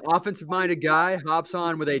 offensive-minded guy, hops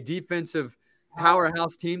on with a defensive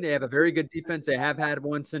powerhouse team. They have a very good defense. They have had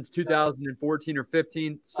one since 2014 or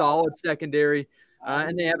 15, solid secondary.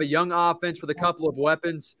 And they have a young offense with a couple of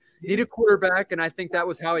weapons. Need a quarterback, and I think that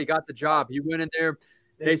was how he got the job. He went in there.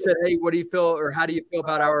 They said, hey, what do you feel, or how do you feel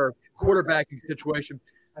about our quarterbacking situation?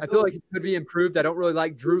 I feel like it could be improved. I don't really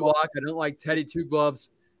like Drew Lock. I don't like Teddy Two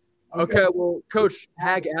Gloves. Okay, well, Coach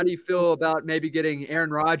Hag, how do you feel about maybe getting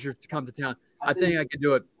Aaron Rodgers to come to town? I think I can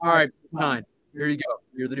do it. All right, fine. Here you go.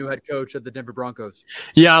 You're the new head coach of the Denver Broncos.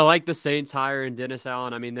 Yeah, I like the Saints hire and Dennis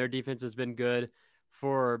Allen. I mean, their defense has been good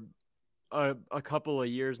for a couple of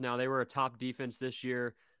years now. They were a top defense this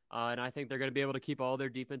year, and I think they're going to be able to keep all their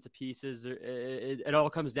defensive pieces. It all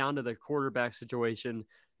comes down to the quarterback situation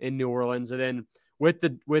in New Orleans. And then with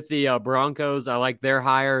the Broncos, I like their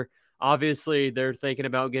hire. Obviously, they're thinking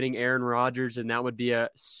about getting Aaron Rodgers, and that would be a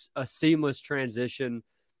seamless transition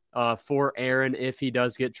for Aaron if he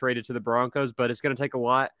does get traded to the Broncos. But it's going to take a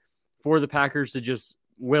lot for the Packers to just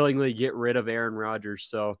willingly get rid of Aaron Rodgers.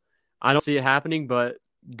 So I don't see it happening, but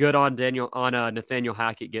good on Nathaniel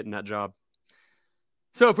Hackett getting that job.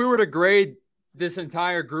 So if we were to grade this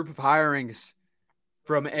entire group of hirings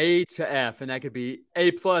from A to F, and that could be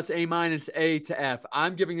A+, A-, A to F,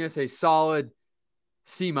 I'm giving this a solid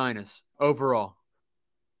C- overall.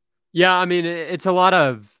 Yeah, I mean, it's a lot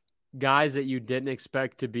of guys that you didn't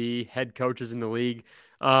expect to be head coaches in the league.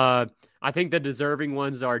 I think the deserving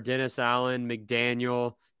ones are Dennis Allen,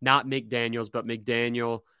 McDaniel, not McDaniels, but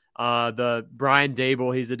McDaniel. The Brian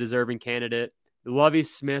Dable, he's a deserving candidate. Lovie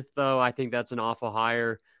Smith, though, I think that's an awful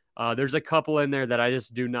hire. There's a couple in there that I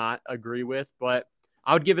just do not agree with, but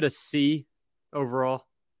I would give it a C overall.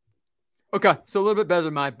 Okay, so a little bit better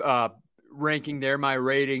than my ranking there, my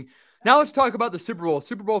rating. Now let's talk about the Super Bowl.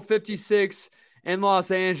 Super Bowl 56 in Los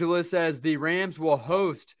Angeles as the Rams will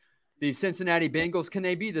host the Cincinnati Bengals. Can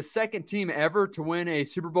they be the second team ever to win a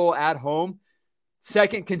Super Bowl at home?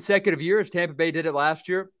 Second consecutive year, as Tampa Bay did it last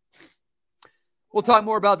year. We'll talk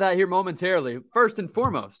more about that here momentarily. First and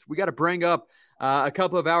foremost, we got to bring up a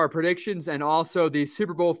couple of our predictions and also the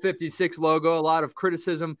Super Bowl 56 logo. A lot of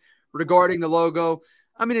criticism regarding the logo.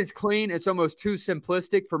 I mean, it's clean. It's almost too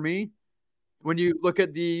simplistic for me when you look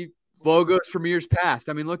at the logos from years past.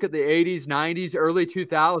 I mean, look at the 80s, 90s, early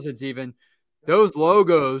 2000s even. Those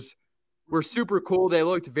logos were super cool. They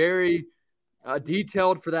looked very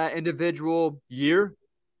detailed for that individual year.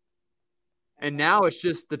 And now it's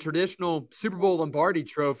just the traditional Super Bowl Lombardi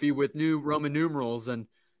trophy with new Roman numerals, and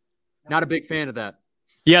not a big fan of that.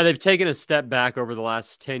 Yeah, they've taken a step back over the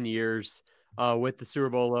last 10 years with the Super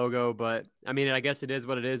Bowl logo. But, I mean, I guess it is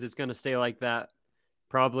what it is. It's going to stay like that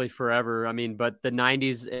probably forever. I mean, but the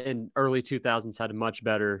 90s and early 2000s had much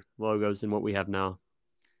better logos than what we have now.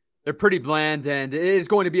 They're pretty bland, and it is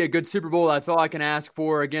going to be a good Super Bowl. That's all I can ask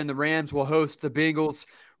for. Again, the Rams will host the Bengals.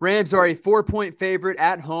 Rams are a 4-point favorite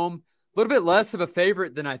at home. A little bit less of a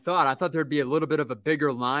favorite than I thought. I thought there'd be a little bit of a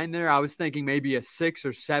bigger line there. I was thinking maybe a 6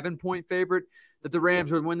 or 7 point favorite that the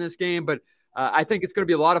Rams would win this game, but I think it's going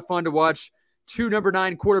to be a lot of fun to watch two number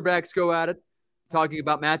 9 quarterbacks go at it. Talking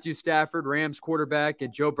about Matthew Stafford, Rams quarterback,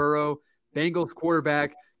 and Joe Burrow, Bengals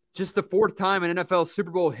quarterback. Just the 4th time in NFL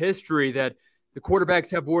Super Bowl history that the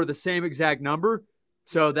quarterbacks have wore the same exact number.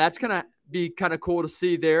 So that's going to be kind of cool to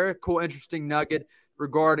see there. A cool, interesting nugget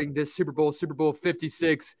regarding this Super Bowl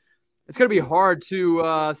 56. It's going to be hard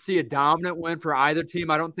to see a dominant win for either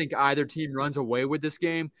team. I don't think either team runs away with this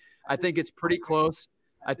game. I think it's pretty close.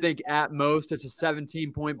 I think at most it's a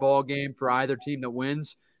 17-point ball game for either team that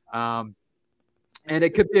wins. And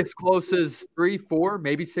it could be as close as 3, 4,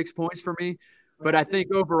 maybe 6 points for me. But I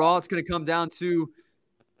think overall it's going to come down to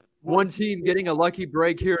one team getting a lucky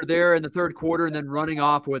break here or there in the third quarter and then running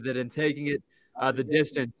off with it and taking it the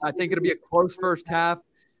distance. I think it'll be a close first half,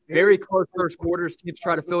 very close first quarters. Teams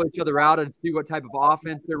try to fill each other out and see what type of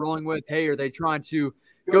offense they're rolling with. Hey, are they trying to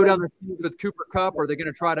go down the field with Cooper Kupp? Or are they going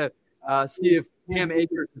to try to see if Cam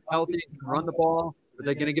Akers is healthy and can run the ball? Are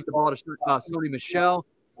they going to give the ball to Sony Michel?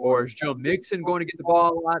 Or is Joe Mixon going to get the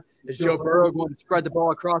ball a lot? Is Joe Burrow going to spread the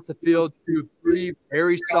ball across the field to 3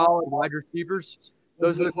 very solid wide receivers?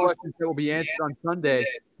 Those are the questions that will be answered on Sunday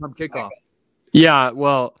from kickoff. Yeah,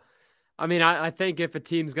 well, I mean, I think if a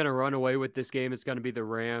team's going to run away with this game, it's going to be the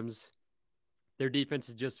Rams. Their defense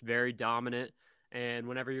is just very dominant. And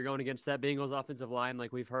whenever you're going against that Bengals offensive line,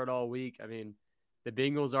 like we've heard all week, I mean, the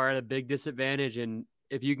Bengals are at a big disadvantage. And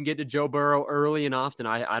if you can get to Joe Burrow early and often,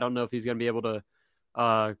 I don't know if he's going to be able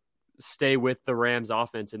to stay with the Rams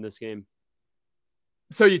offense in this game.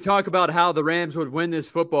 So you talk about how the Rams would win this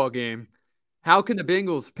football game. How can the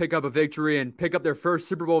Bengals pick up a victory and pick up their first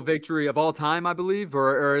Super Bowl victory of all time, I believe,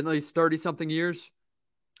 or at least 30-something years?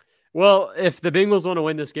 Well, if the Bengals want to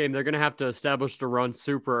win this game, they're going to have to establish the run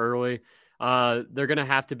super early. They're going to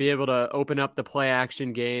have to be able to open up the play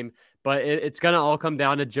action game. But it's going to all come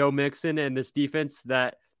down to Joe Mixon and this defense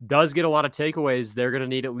that does get a lot of takeaways. They're going to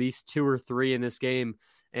need at least 2 or 3 in this game.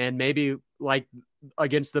 And maybe like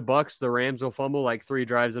against the Bucs, the Rams will fumble like 3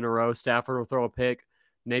 drives in a row. Stafford will throw a pick,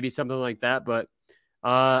 maybe something like that. But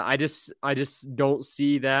I just don't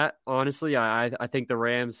see that. Honestly, I think the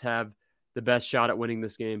Rams have the best shot at winning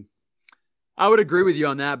this game. I would agree with you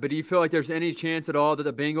on that, but do you feel like there's any chance at all that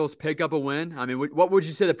the Bengals pick up a win? I mean, what would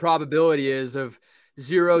you say the probability is of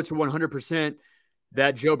 0 to 100%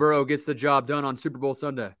 that Joe Burrow gets the job done on Super Bowl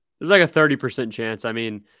Sunday? There's like a 30% chance. I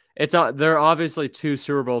mean, they're obviously 2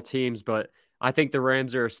 Super Bowl teams, but I think the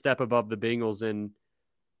Rams are a step above the Bengals, and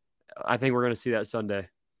I think we're going to see that Sunday.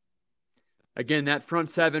 Again, that front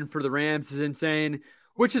 7 for the Rams is insane,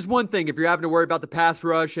 which is one thing if you're having to worry about the pass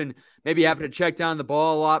rush and maybe having to check down the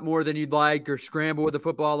ball a lot more than you'd like or scramble with the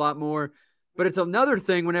football a lot more. But it's another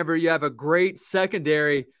thing whenever you have a great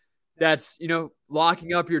secondary that's,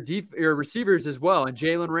 locking up your receivers as well. And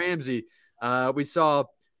Jalen Ramsey, we saw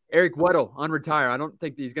Eric Weddle unretire. I don't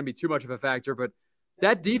think he's going to be too much of a factor, but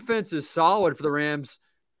that defense is solid for the Rams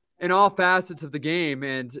in all facets of the game.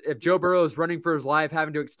 And if Joe Burrow is running for his life,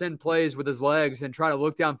 having to extend plays with his legs and try to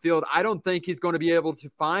look downfield, I don't think he's going to be able to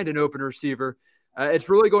find an open receiver. It's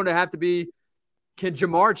really going to have to be, can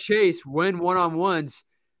Jamar Chase win one-on-ones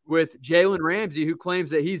with Jalen Ramsey, who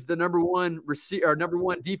claims that he's the number one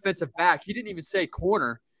defensive back. He didn't even say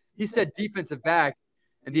corner. He said defensive back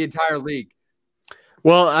in the entire league.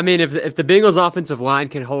 Well, I mean, if the Bengals offensive line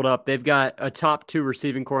can hold up, they've got a top 2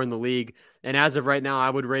 receiving core in the league. And as of right now, I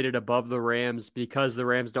would rate it above the Rams because the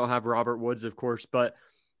Rams don't have Robert Woods, of course. But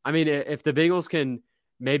I mean, if the Bengals can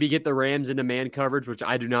maybe get the Rams into man coverage, which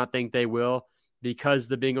I do not think they will, because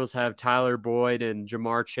the Bengals have Tyler Boyd and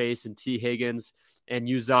Jamar Chase and T. Higgins, and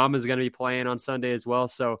Uzomah is going to be playing on Sunday as well.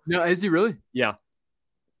 So No, is he really? yeah,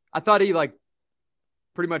 I thought he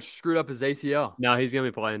pretty much screwed up his ACL. no, he's going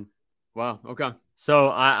to be playing. Wow. Okay.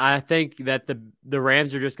 So I think that the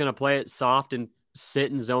Rams are just going to play it soft and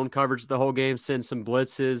sit in zone coverage the whole game, send some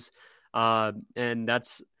blitzes. And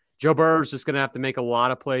that's Joe Burrow's just going to have to make a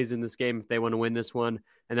lot of plays in this game if they want to win this one.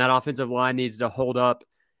 And that offensive line needs to hold up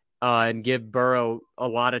and give Burrow a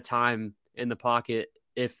lot of time in the pocket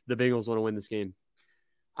if the Bengals want to win this game.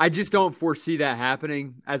 I just don't foresee that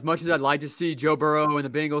happening. As much as I'd like to see Joe Burrow and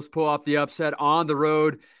the Bengals pull off the upset on the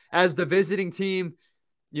road as the visiting team,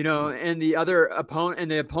 and the other opponent and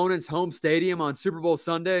the opponent's home stadium on Super Bowl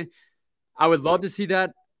Sunday, I would love to see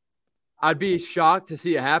that. I'd be shocked to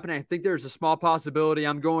see it happen. I think there's a small possibility.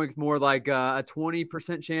 I'm going with more like a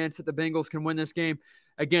 20% chance that the Bengals can win this game.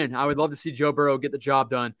 Again, I would love to see Joe Burrow get the job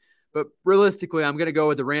done. But realistically, I'm going to go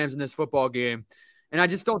with the Rams in this football game. And I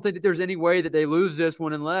just don't think that there's any way that they lose this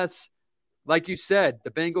one unless, like you said,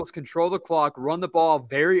 the Bengals control the clock, run the ball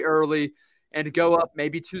very early, and go up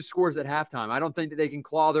maybe 2 scores at halftime. I don't think that they can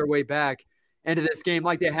claw their way back into this game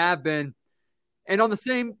like they have been. And on the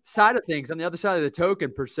same side of things, on the other side of the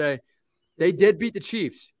token, per se, they did beat the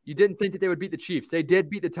Chiefs. You didn't think that they would beat the Chiefs. They did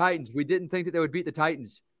beat the Titans. We didn't think that they would beat the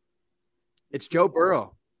Titans. It's Joe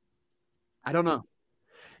Burrow. I don't know.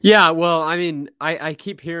 Yeah, well, I mean, I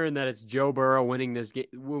keep hearing that it's Joe Burrow winning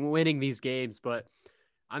these games, but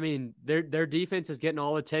I mean, their defense is getting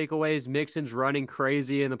all the takeaways. Mixon's running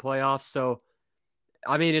crazy in the playoffs. So,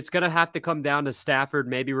 I mean, it's going to have to come down to Stafford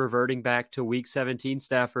maybe reverting back to Week 17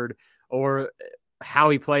 Stafford, or how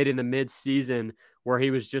he played in the mid-season where he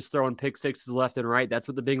was just throwing pick sixes left and right. That's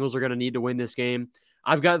what the Bengals are going to need to win this game.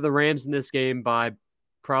 I've got the Rams in this game by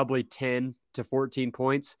probably 10 to 14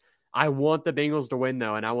 points. I want the Bengals to win,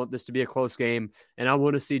 though, and I want this to be a close game, and I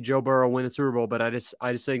want to see Joe Burrow win the Super Bowl, but I just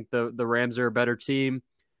think the Rams are a better team.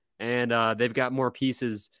 And they've got more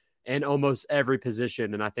pieces in almost every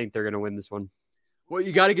position, and I think they're going to win this one. Well,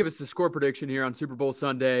 you got to give us a score prediction here on Super Bowl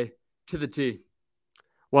Sunday to the T.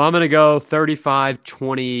 Well, I'm going to go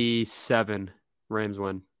 35-27. Rams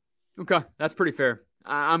win. Okay, that's pretty fair.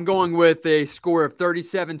 I'm going with a score of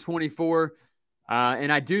 37-24,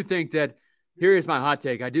 and I do think that here is my hot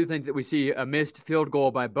take. I do think that we see a missed field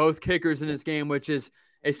goal by both kickers in this game, which is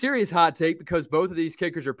a serious hot take because both of these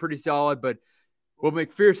kickers are pretty solid, but will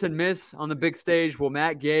McPherson miss on the big stage? Will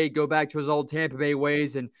Matt Gay go back to his old Tampa Bay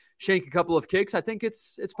ways and shank a couple of kicks? I think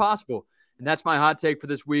it's possible. And that's my hot take for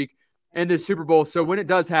this week and this Super Bowl. So when it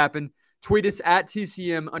does happen, tweet us at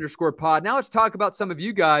TCM_pod. Now let's talk about some of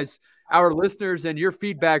you guys, our listeners, and your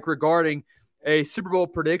feedback regarding a Super Bowl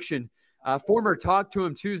prediction. Former Talk to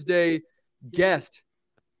Him Tuesday guest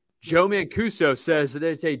Joe Mancuso says that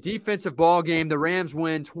it's a defensive ball game. The Rams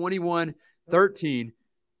win 21-13.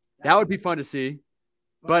 That would be fun to see.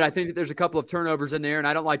 But I think that there's a couple of turnovers in there, and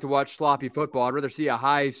I don't like to watch sloppy football. I'd rather see a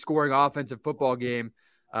high-scoring offensive football game.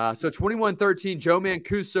 So 21-13, Joe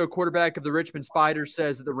Mancuso, quarterback of the Richmond Spiders,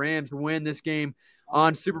 says that the Rams win this game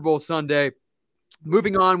on Super Bowl Sunday.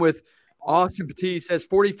 Moving on with Austin Petit, says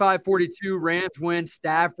 45-42, Rams win.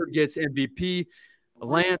 Stafford gets MVP.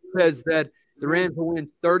 Lance says that the Rams will win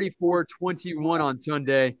 34-21 on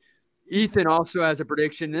Sunday. Ethan also has a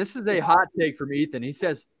prediction. This is a hot take from Ethan. He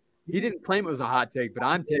says – he didn't claim it was a hot take, but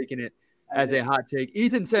I'm taking it as a hot take.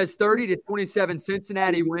 Ethan says 30-27,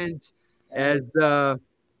 Cincinnati wins as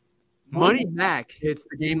Money Mac hits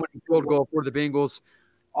the game-winning field goal for the Bengals.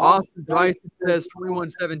 Austin Bryce says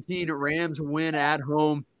 21-17, Rams win at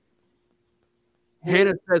home.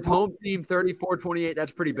 Hannah says home team 34-28.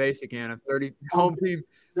 That's pretty basic, Hannah. Home team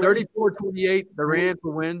 34-28. The Rams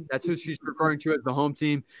will win. That's who she's referring to as the home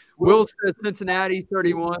team. Will says Cincinnati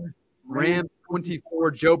 31. Rams 24.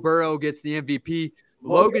 Joe Burrow gets the MVP.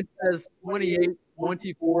 Logan says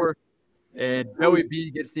 28-24. And Joey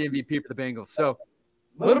B gets the MVP for the Bengals. So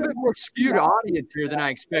a little bit more skewed audience here than I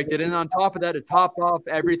expected. And on top of that, to top off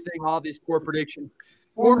everything, all these score predictions,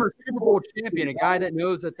 former Super Bowl champion, a guy that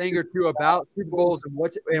knows a thing or two about Super Bowls and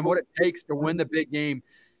what it takes to win the big game.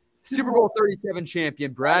 Super Bowl 37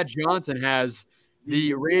 champion Brad Johnson has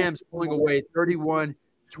the Rams pulling away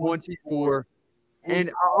 31-24.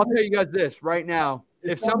 And I'll tell you guys this right now.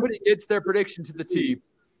 If somebody gets their prediction to the T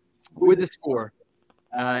with the score,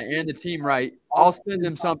 and the team right, I'll send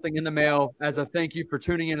them something in the mail as a thank you for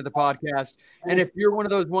tuning into the podcast. And if you're one of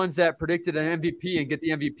those ones that predicted an MVP and get the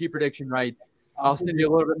MVP prediction right, I'll send you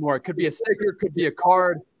a little bit more. It could be a sticker, could be a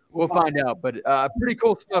card. We'll find out. But pretty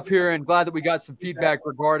cool stuff here, and glad that we got some feedback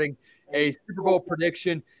regarding a Super Bowl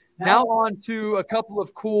prediction. Now on to a couple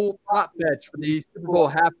of cool prop bets for the Super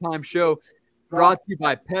Bowl halftime show, brought to you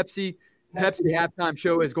by Pepsi. Pepsi halftime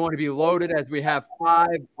show is going to be loaded as we have 5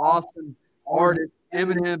 awesome artists: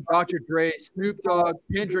 Eminem, Dr. Dre, Snoop Dogg,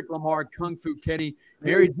 Kendrick Lamar, Kung Fu Kenny,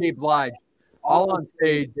 Mary J. Blige, all on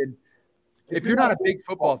stage. And if you're not a big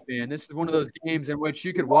football fan, this is one of those games in which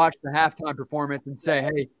you could watch the halftime performance and say,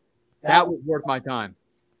 hey, that was worth my time.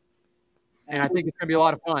 And I think it's going to be a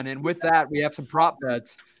lot of fun. And with that, we have some prop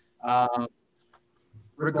bets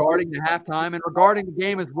regarding the halftime and regarding the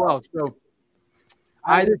game as well. So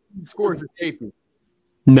either team scores a safety.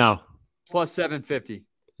 No. Plus 750.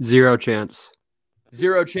 Zero chance.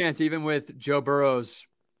 Zero chance, even with Joe Burrow's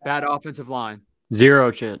bad offensive line.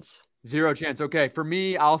 Zero chance. Zero chance. Okay, for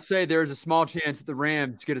me, I'll say there's a small chance that the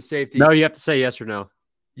Rams get a safety. No, you have to say yes or no.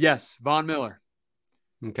 Yes, Von Miller.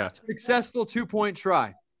 Okay. Successful 2-point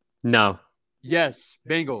try. No. Yes,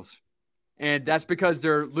 Bengals. And that's because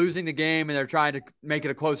they're losing the game and they're trying to make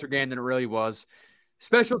it a closer game than it really was.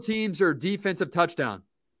 Special teams or defensive touchdown.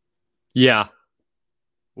 Yeah.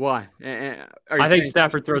 Why? I think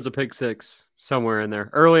Stafford throws a pick six somewhere in there.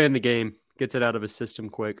 Early in the game, gets it out of his system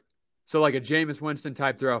quick. So like a Jameis Winston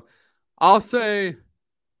type throw. I'll say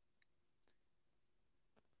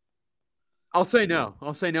no.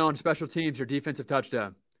 I'll say no on special teams or defensive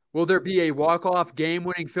touchdown. Will there be a walk-off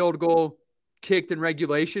game-winning field goal kicked in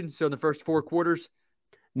regulation, so in the first 4 quarters?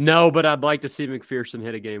 No, but I'd like to see McPherson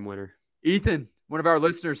hit a game winner. Ethan, one of our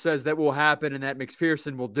listeners, says that will happen and that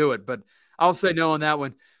McPherson will do it, but I'll say no on that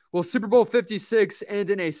one. Will Super Bowl 56 end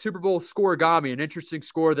in a Super Bowl scoregami, an interesting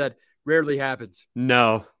score that rarely happens?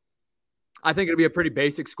 No. I think it'll be a pretty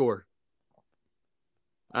basic score.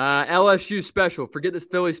 LSU special. Forget this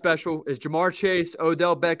Philly special. Is Jamar Chase,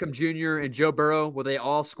 Odell Beckham Jr., and Joe Burrow, will they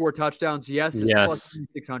all score touchdowns? Yes. It's Yes. Plus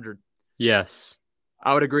 600. Yes.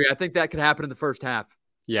 I would agree. I think that could happen in the first half.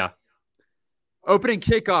 Yeah. Opening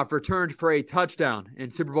kickoff returned for a touchdown in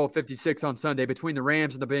Super Bowl 56 on Sunday between the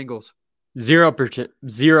Rams and the Bengals.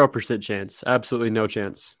 0% chance. Absolutely no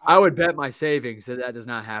chance. I would bet my savings that that does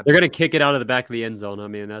not happen. They're going to kick it out of the back of the end zone. I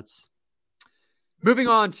mean, that's... Moving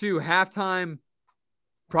on to halftime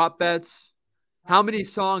prop bets. How many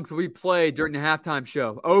songs will we play during the halftime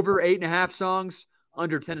show? Over 8.5 songs,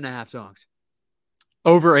 under 10.5 songs.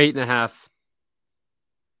 Over 8.5.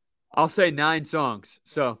 I'll say 9 songs.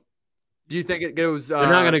 So, do you think it goes? They're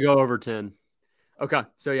not going to go over 10. Okay.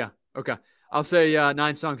 So, yeah. Okay. I'll say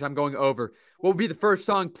 9 songs. I'm going over. What will be the first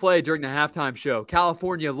song played during the halftime show?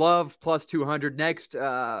 California Love, plus 200. Next,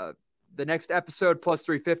 the next episode, plus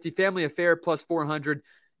 350. Family Affair, plus 400.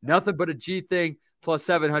 Nothing But a G Thing, plus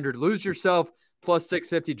 700. Lose Yourself, plus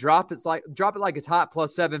 650. Drop It Like It's Hot,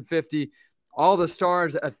 plus 750. All the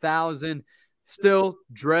Stars, 1,000. Still,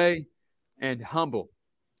 Dre, and Humble.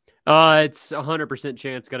 It's 100%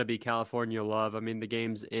 chance going to be California Love. I mean, the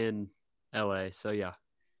game's in LA, so yeah.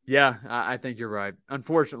 Yeah, I think you're right.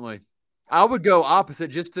 Unfortunately, I would go opposite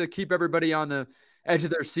just to keep everybody on the edge of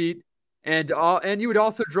their seat. And you would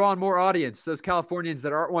also draw on more audience. Those Californians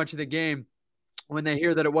that aren't watching the game, when they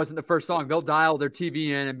hear that it wasn't the first song, they'll dial their TV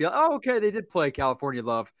in and be like, oh, okay, they did play California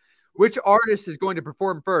Love. Which artist is going to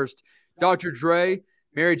perform first? Dr. Dre,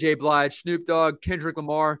 Mary J. Blige, Snoop Dogg, Kendrick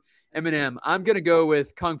Lamar, Eminem. I'm going to go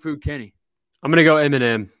with Kung Fu Kenny. I'm going to go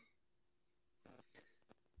Eminem.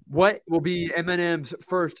 What will be Eminem's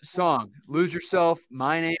first song? Lose Yourself,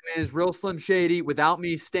 My Name Is, Real Slim Shady, Without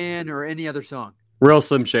Me, Stan, or any other song? Real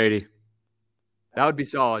Slim Shady. That would be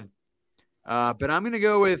solid. But I'm going to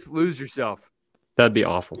go with Lose Yourself. That'd be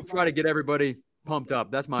awful. Try to get everybody pumped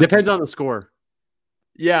up. That's my Depends on the score.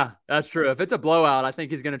 Yeah, that's true. If it's a blowout, I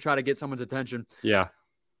think he's going to try to get someone's attention. Yeah.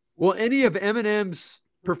 Will any of Eminem's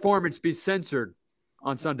performance be censored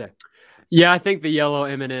on Sunday? Yeah, I think the yellow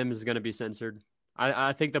Eminem is going to be censored.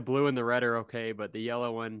 I think the blue and the red are okay, but the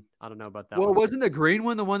yellow one, I don't know about that one. Well, wasn't the green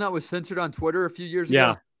one the one that was censored on Twitter a few years ago?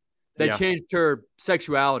 Yeah. They changed her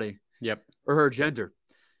sexuality. Yep. Or her gender.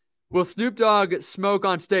 Will Snoop Dogg smoke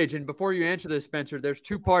on stage? And before you answer this, Spencer, there's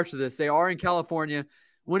 2 parts to this. They are in California.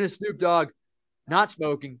 When is Snoop Dogg not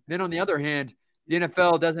smoking? Then on the other hand, the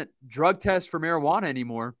NFL doesn't drug test for marijuana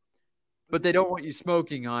anymore, but they don't want you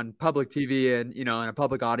smoking on public TV and, in a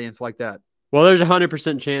public audience like that. Well, there's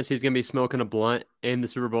 100% chance he's going to be smoking a blunt in the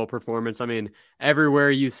Super Bowl performance. I mean,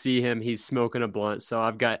 everywhere you see him, he's smoking a blunt. So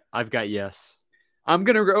I've got yes. I'm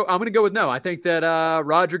gonna go with no. I think that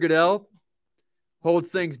Roger Goodell holds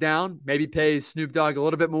things down, maybe pays Snoop Dogg a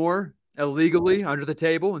little bit more illegally under the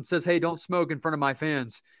table and says, hey, don't smoke in front of my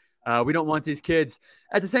fans. We don't want these kids.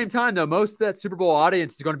 At the same time, though, most of that Super Bowl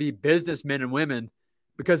audience is going to be businessmen and women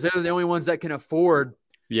because they're the only ones that can afford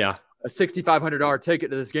a $6,500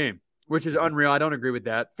 ticket to this game, which is unreal. I don't agree with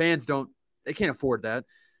that. Fans they can't afford that.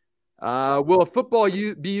 Will football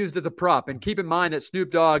be used as a prop? And keep in mind that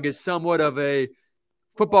Snoop Dogg is somewhat of a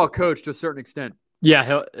football coach to a certain extent.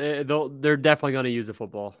 Yeah, they're definitely going to use a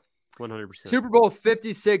football, 100%. Super Bowl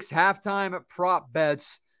 56 halftime prop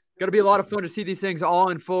bets. Going to be a lot of fun to see these things all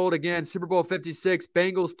unfold. Again, Super Bowl 56,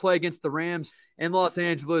 Bengals play against the Rams in Los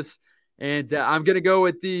Angeles. And I'm going to go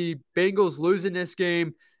with the Bengals losing this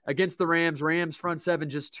game against the Rams. Rams front seven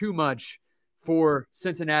just too much for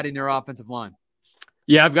Cincinnati and their offensive line.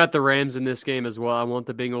 Yeah, I've got the Rams in this game as well. I want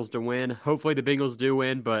the Bengals to win. Hopefully the Bengals do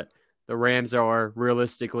win, but the Rams are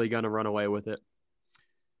realistically going to run away with it.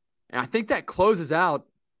 And I think that closes out.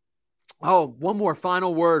 Oh, one more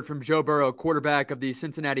final word from Joe Burrow, quarterback of the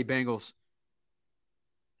Cincinnati Bengals.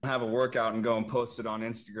 Have a workout and go and post it on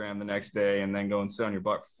Instagram the next day and then go and sit on your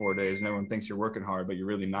butt for 4 days and everyone thinks you're working hard, but you're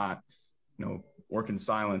really not. Work in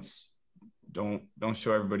silence. Don't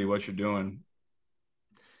show everybody what you're doing.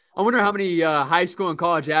 I wonder how many high school and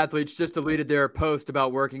college athletes just deleted their post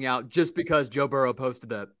about working out just because Joe Burrow posted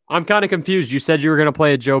that. I'm kind of confused. You said you were going to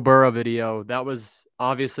play a Joe Burrow video. That was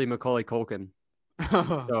obviously Macaulay Culkin.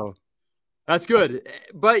 So that's good.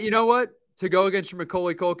 But you know what? To go against your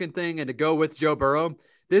Macaulay Culkin thing and to go with Joe Burrow,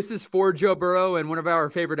 this is for Joe Burrow and one of our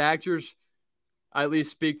favorite actors, I at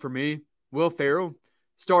least speak for me, Will Ferrell,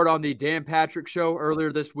 starred on the Dan Patrick Show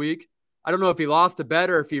earlier this week. I don't know if he lost a bet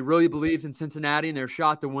or if he really believes in Cincinnati and their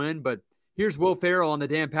shot to win, but here's Will Ferrell on the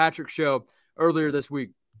Dan Patrick Show earlier this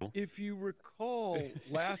week. If you recall,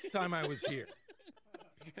 last time I was here,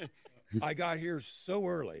 I got here so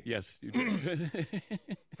early. Yes, you did.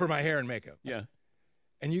 For my hair and makeup. Yeah.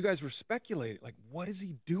 And you guys were speculating, like, what is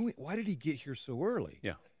he doing? Why did he get here so early?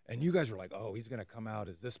 Yeah. And you guys were like, oh, he's going to come out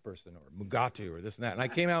as this person or Mugatu or this and that. And I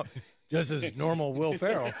came out just as normal Will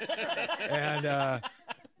Ferrell. And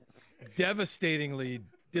devastatingly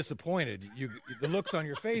disappointed. The looks on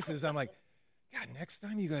your faces, I'm like, God, next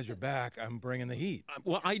time you guys are back, I'm bringing the heat.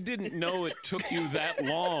 Well, I didn't know it took you that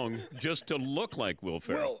long just to look like Will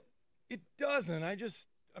Ferrell. Well, it doesn't.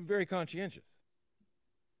 I'm very conscientious.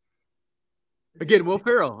 Again, Will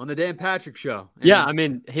Ferrell on the Dan Patrick Show. And yeah, I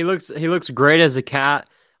mean, he looks great as a cat.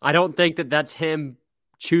 I don't think that's him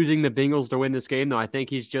choosing the Bengals to win this game, though. I think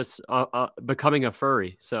he's just becoming a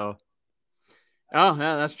furry. So, oh,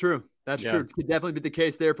 yeah, that's true. That's true. It could definitely be the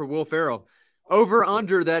case there for Will Ferrell. Over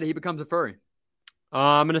under that he becomes a furry.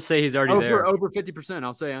 I'm going to say he's already there. Over 50%.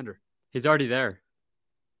 I'll say under. He's already there.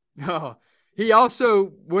 Oh, he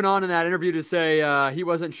also went on in that interview to say he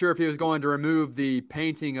wasn't sure if he was going to remove the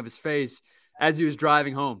painting of his face as he was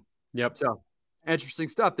driving home. Yep. So interesting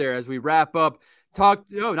stuff there as we wrap up.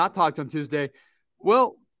 Not Talk to Him Tuesday.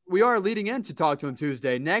 Well, we are leading into Talk to Him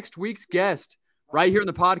Tuesday. Next week's guest right here in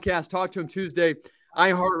the podcast, Talk to Him Tuesday,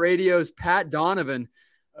 iHeartRadio's Pat Donovan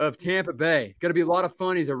of Tampa Bay. Going to be a lot of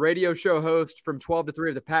fun. He's a radio show host from 12 to 3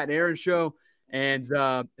 of the Pat and Aaron Show and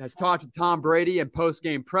has talked with Tom Brady in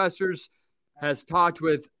post-game pressers, has talked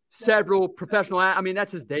with several professional – I mean,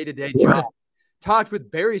 that's his day-to-day job. Talked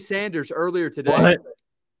with Barry Sanders earlier today. What?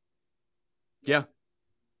 Yeah.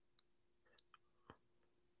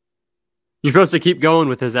 You're supposed to keep going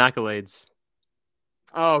with his accolades.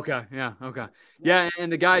 Oh, okay. Yeah, okay. Yeah,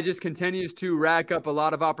 and the guy just continues to rack up a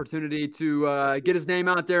lot of opportunity to get his name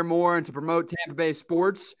out there more and to promote Tampa Bay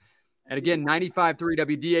sports. And again, 95.3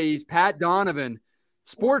 WDAE's Pat Donovan,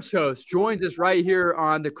 sports host, joins us right here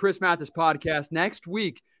on the Chris Mathis podcast next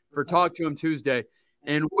week for Talk to Him Tuesday.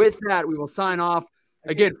 And with that, we will sign off.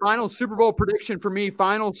 Again, final Super Bowl prediction for me,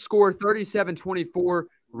 final score 37-24.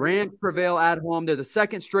 Rams prevail at home. They're the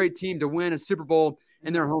second straight team to win a Super Bowl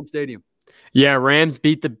in their home stadium. Yeah, Rams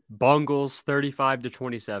beat the Bengals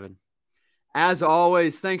 35-27. As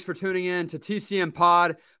always, thanks for tuning in to TCM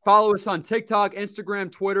Pod. Follow us on TikTok,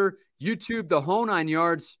 Instagram, Twitter, YouTube, the whole 9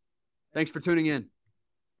 yards. Thanks for tuning in.